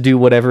wanted to do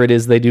whatever it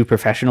is they do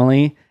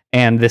professionally,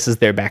 and this is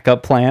their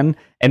backup plan.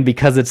 And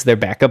because it's their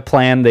backup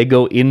plan, they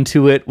go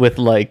into it with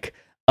like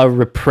a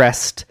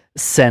repressed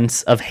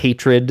sense of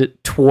hatred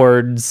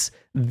towards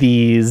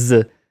these,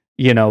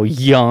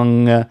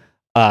 young,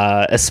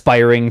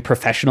 aspiring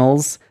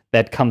professionals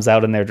that comes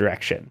out in their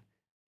direction.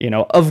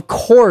 Of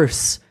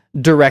course,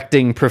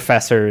 directing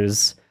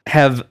professors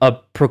have a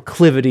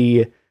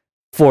proclivity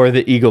for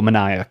the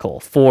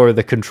egomaniacal, for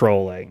the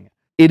controlling.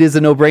 It is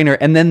a no-brainer.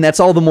 And then that's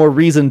all the more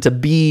reason to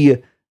be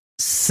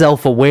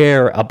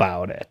self-aware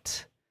about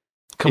it.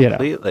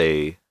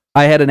 Completely.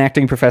 I had an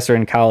acting professor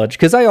in college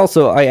because I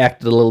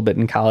acted a little bit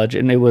in college,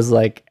 and it was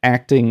like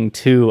acting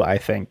 2, I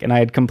think. And I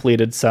had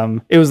completed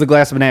it was the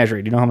Glass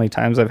Menagerie. Do you know how many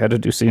times I've had to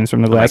do scenes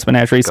from the Glass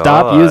Menagerie?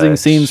 Stop using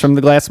scenes from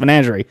the Glass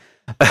Menagerie.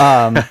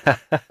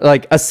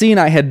 Like a scene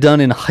I had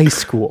done in high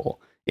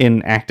school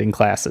in acting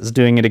classes,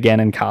 doing it again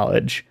in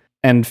college,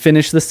 and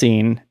finished the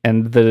scene.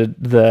 And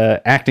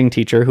the acting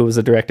teacher, who was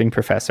a directing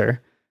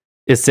professor,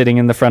 is sitting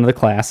in the front of the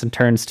class and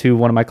turns to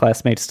one of my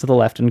classmates to the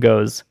left and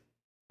goes,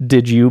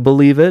 "Did you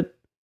believe it?"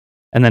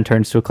 And then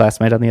turns to a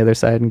classmate on the other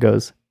side and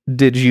goes,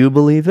 "Did you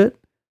believe it?"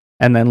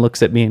 And then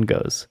looks at me and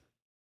goes,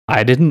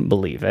 "I didn't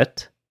believe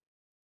it."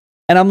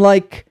 And I'm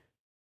like,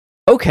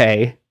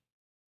 okay,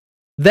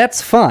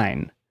 that's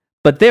fine.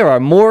 But there are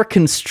more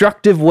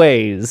constructive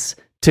ways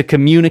to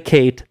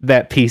communicate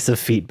that piece of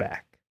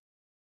feedback.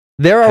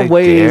 There are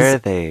ways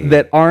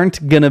that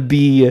aren't going to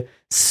be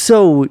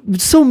so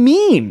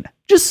mean.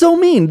 Just so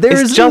mean.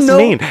 It's just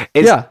mean.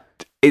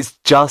 It's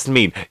just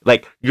mean.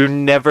 Like, you're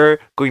never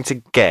going to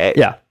get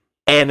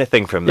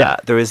anything from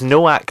that. There is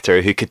no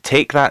actor who could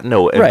take that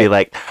note and be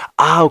like,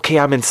 okay,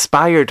 I'm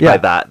inspired by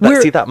that.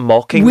 See that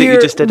mocking that you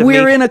just did of me?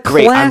 We're in a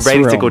Great, classroom.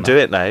 I'm ready to go do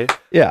it now.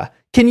 Yeah.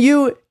 Can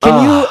you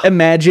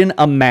imagine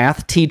a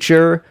math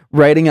teacher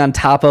writing on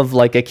top of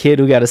like a kid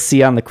who got a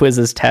C on the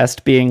quizzes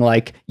test being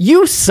like,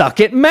 "You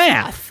suck at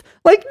math"?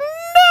 Like,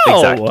 no.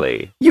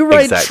 Exactly. You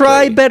write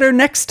 "try better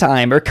next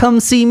time" or "come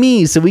see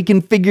me so we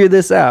can figure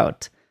this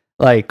out."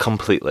 Like,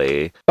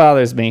 completely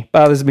bothers me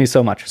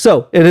so much.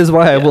 So it is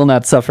why I will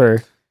not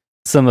suffer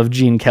some of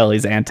Gene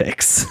Kelly's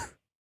antics.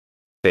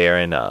 Fair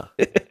enough.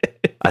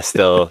 I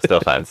still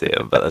fancy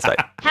him, but that's right.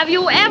 Have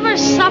you ever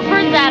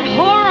suffered that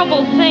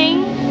horrible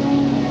thing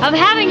of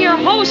having your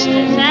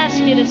hostess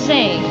ask you to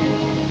sing?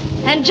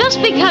 And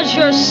just because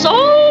you're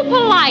so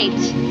polite,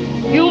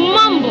 you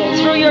mumble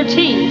through your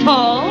teeth,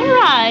 "All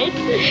right."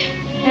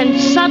 And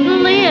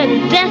suddenly a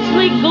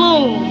deathly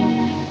gloom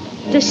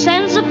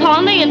descends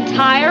upon the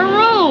entire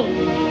room.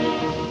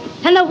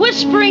 And the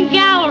whispering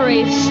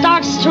gallery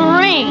starts to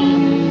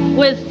ring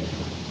with,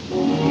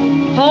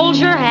 "Hold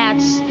your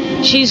hats,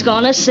 she's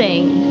gonna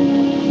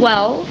sing."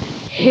 Well,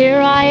 here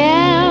I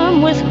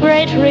am with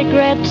great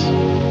regret,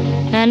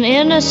 an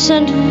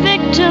innocent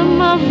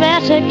victim of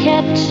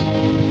etiquette.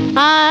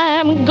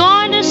 I'm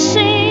going to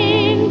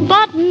sing,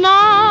 but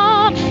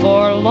not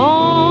for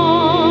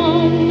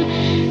long.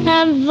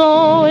 And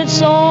though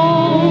it's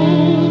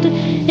old,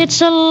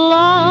 it's a lovely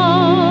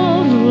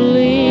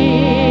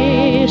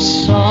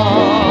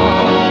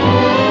song.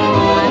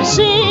 I'm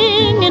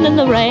singing in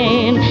the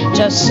rain,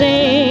 just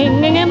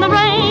singing in the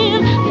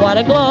rain. What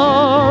a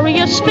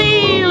glorious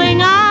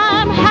feeling,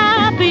 I'm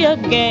happy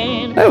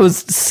again. That was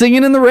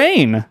Singing in the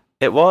Rain.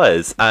 It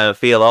was. I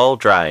feel all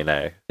dry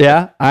now.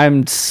 Yeah,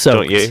 I'm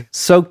soaked. Don't you?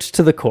 Soaked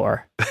to the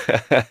core.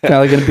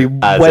 Probably going to be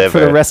wet for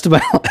the rest of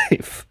my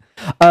life.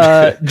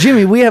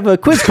 Jimmy, we have a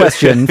quiz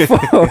question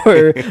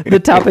for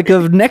the topic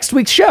of next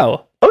week's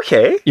show.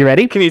 Okay. You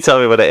ready? Can you tell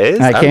me what it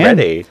is? I'm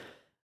ready.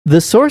 The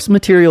source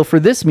material for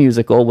this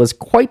musical was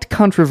quite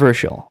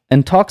controversial,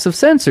 and talks of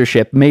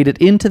censorship made it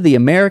into the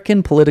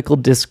American political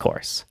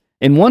discourse.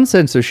 In one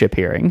censorship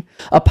hearing,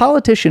 a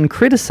politician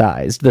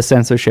criticized the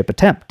censorship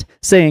attempt,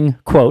 saying,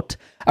 quote,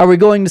 "Are we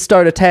going to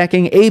start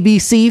attacking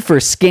ABC for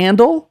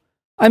scandal?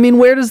 I mean,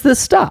 where does this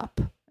stop?"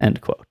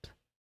 End quote.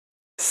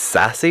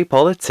 Sassy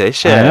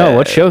politician. I know.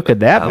 What show could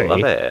that be? I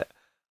love it.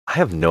 I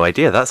have no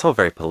idea. That's all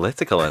very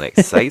political and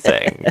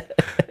exciting.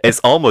 It's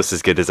almost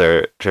as good as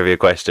our trivia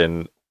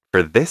question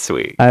for this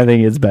week. I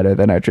think it's better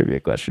than our trivia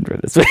question for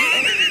this week.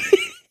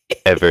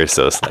 Ever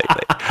so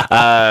slightly.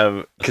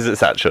 Because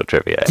it's actual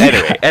trivia.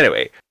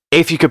 Anyway,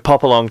 if you could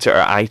pop along to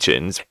our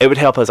iTunes, it would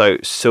help us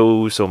out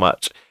so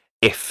much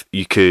if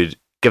you could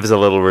give us a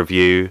little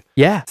review.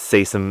 Yeah.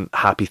 Say some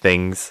happy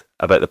things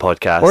about the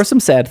podcast. Or some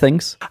sad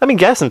things. I mean,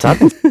 yes,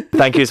 sometimes.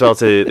 Thank you as well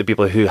to the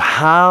people who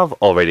have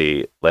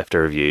already left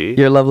a review.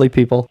 You're lovely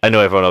people. I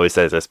know everyone always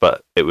says this,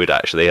 but it would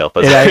actually help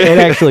us. It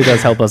actually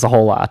does help us a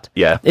whole lot.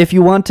 Yeah. If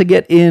you want to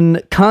get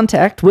in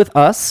contact with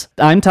us,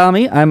 I'm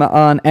Tommy. I'm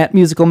on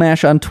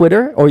 @MusicalMash on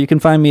Twitter, or you can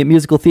find me at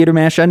Musical Theater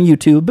Mash on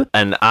YouTube.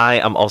 And I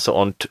am also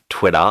on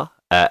Twitter,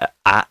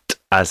 at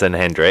as in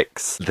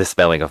Hendrix, the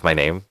spelling of my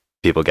name.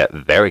 People get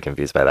very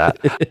confused by that.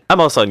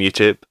 I'm also on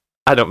YouTube.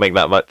 I don't make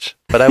that much,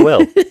 but I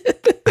will.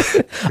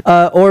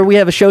 Or we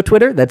have a show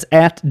Twitter. That's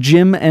at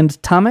Jim and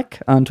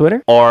Tomic on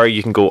Twitter. Or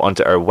you can go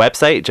onto our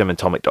website,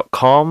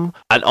 jimandtomic.com.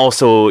 And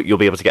also, you'll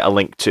be able to get a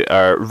link to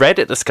our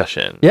Reddit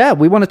discussion. Yeah,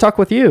 we want to talk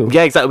with you.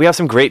 Yeah, exactly. We have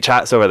some great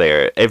chats over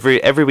there.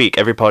 Every week,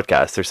 every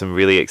podcast, there's some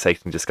really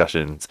exciting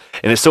discussions.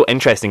 And it's so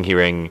interesting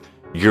hearing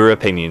your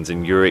opinions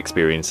and your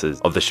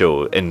experiences of the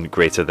show in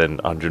greater than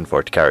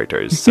 140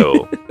 characters.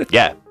 So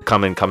yeah,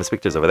 come and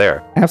speak to us over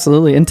there.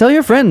 Absolutely. And tell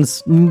your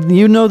friends,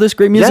 you know, this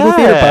great musical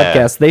theater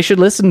podcast they should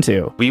listen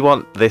to. We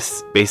want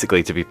this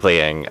basically to be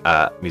playing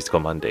at Musical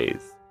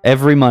Mondays.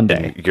 Every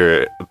Monday. In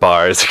your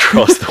bars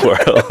across the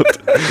world.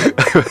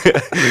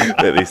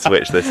 That they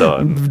switch this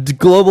on.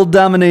 Global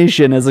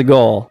domination as a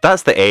goal.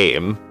 That's the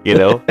aim, you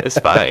know? It's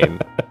fine.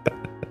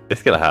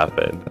 It's gonna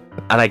happen.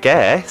 And I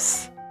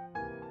guess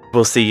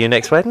we'll see you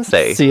next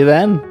Wednesday. See you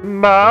then.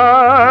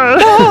 Bye.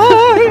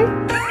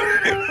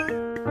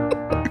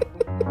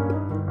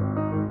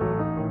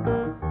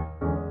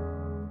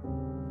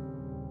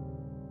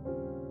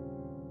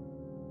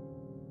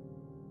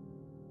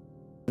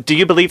 Do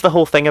you believe the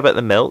whole thing about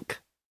the milk?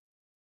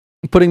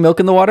 Putting milk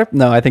in the water?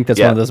 No, I think that's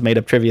one of those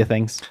made-up trivia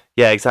things.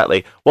 Yeah,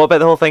 exactly. What about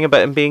the whole thing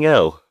about him being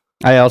ill?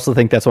 I also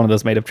think that's one of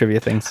those made-up trivia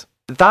things.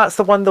 That's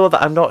the one, though,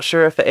 that I'm not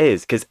sure if it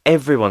is, because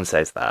everyone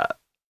says that.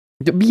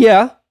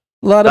 Yeah.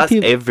 A lot of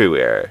people. That's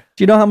everywhere.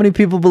 Do you know how many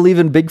people believe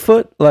in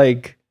Bigfoot?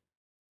 Like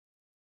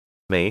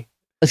me.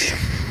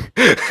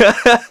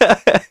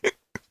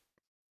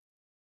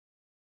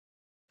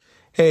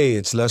 Hey,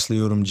 it's Leslie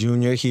Odom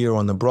Jr. here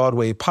on the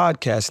Broadway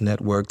Podcast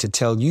Network to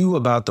tell you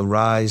about the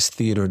Rise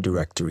Theater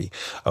Directory,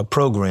 a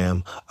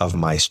program of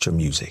Maestro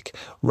Music.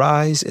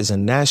 Rise is a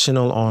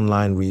national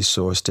online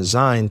resource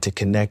designed to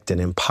connect and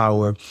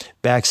empower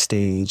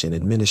backstage and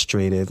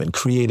administrative and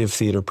creative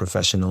theater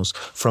professionals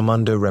from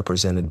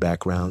underrepresented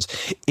backgrounds.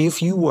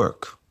 If you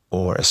work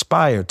or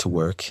aspire to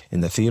work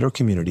in the theater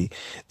community,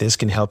 this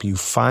can help you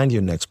find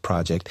your next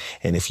project.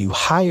 And if you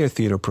hire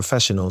theater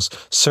professionals,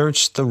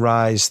 search the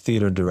Rise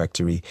Theater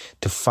Directory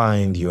to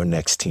find your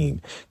next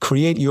team.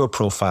 Create your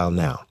profile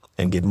now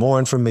and get more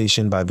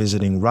information by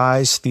visiting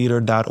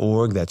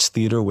risetheater.org. That's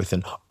theater with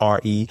an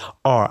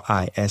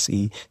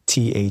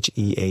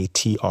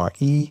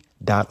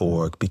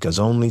RISETHEATRE.org, because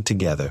only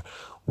together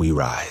we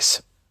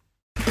rise.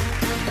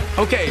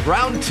 Okay,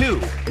 round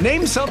two.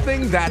 Name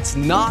something that's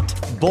not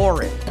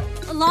boring.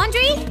 A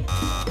laundry?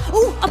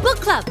 Ooh, a book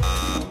club.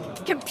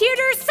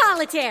 Computer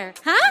solitaire,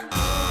 huh?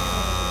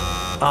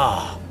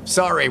 Ah,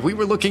 sorry, we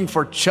were looking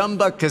for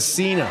Chumba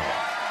Casino.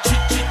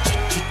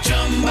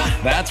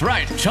 That's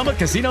right,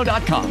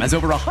 ChumbaCasino.com has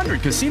over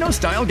 100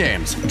 casino-style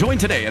games. Join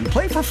today and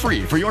play for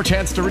free for your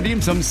chance to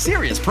redeem some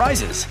serious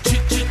prizes.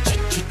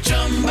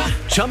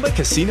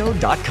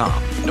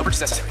 ChumbaCasino.com. No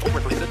purchase necessary. Void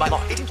where prohibited by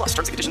law. 18+ terms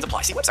and conditions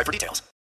apply. See website for details.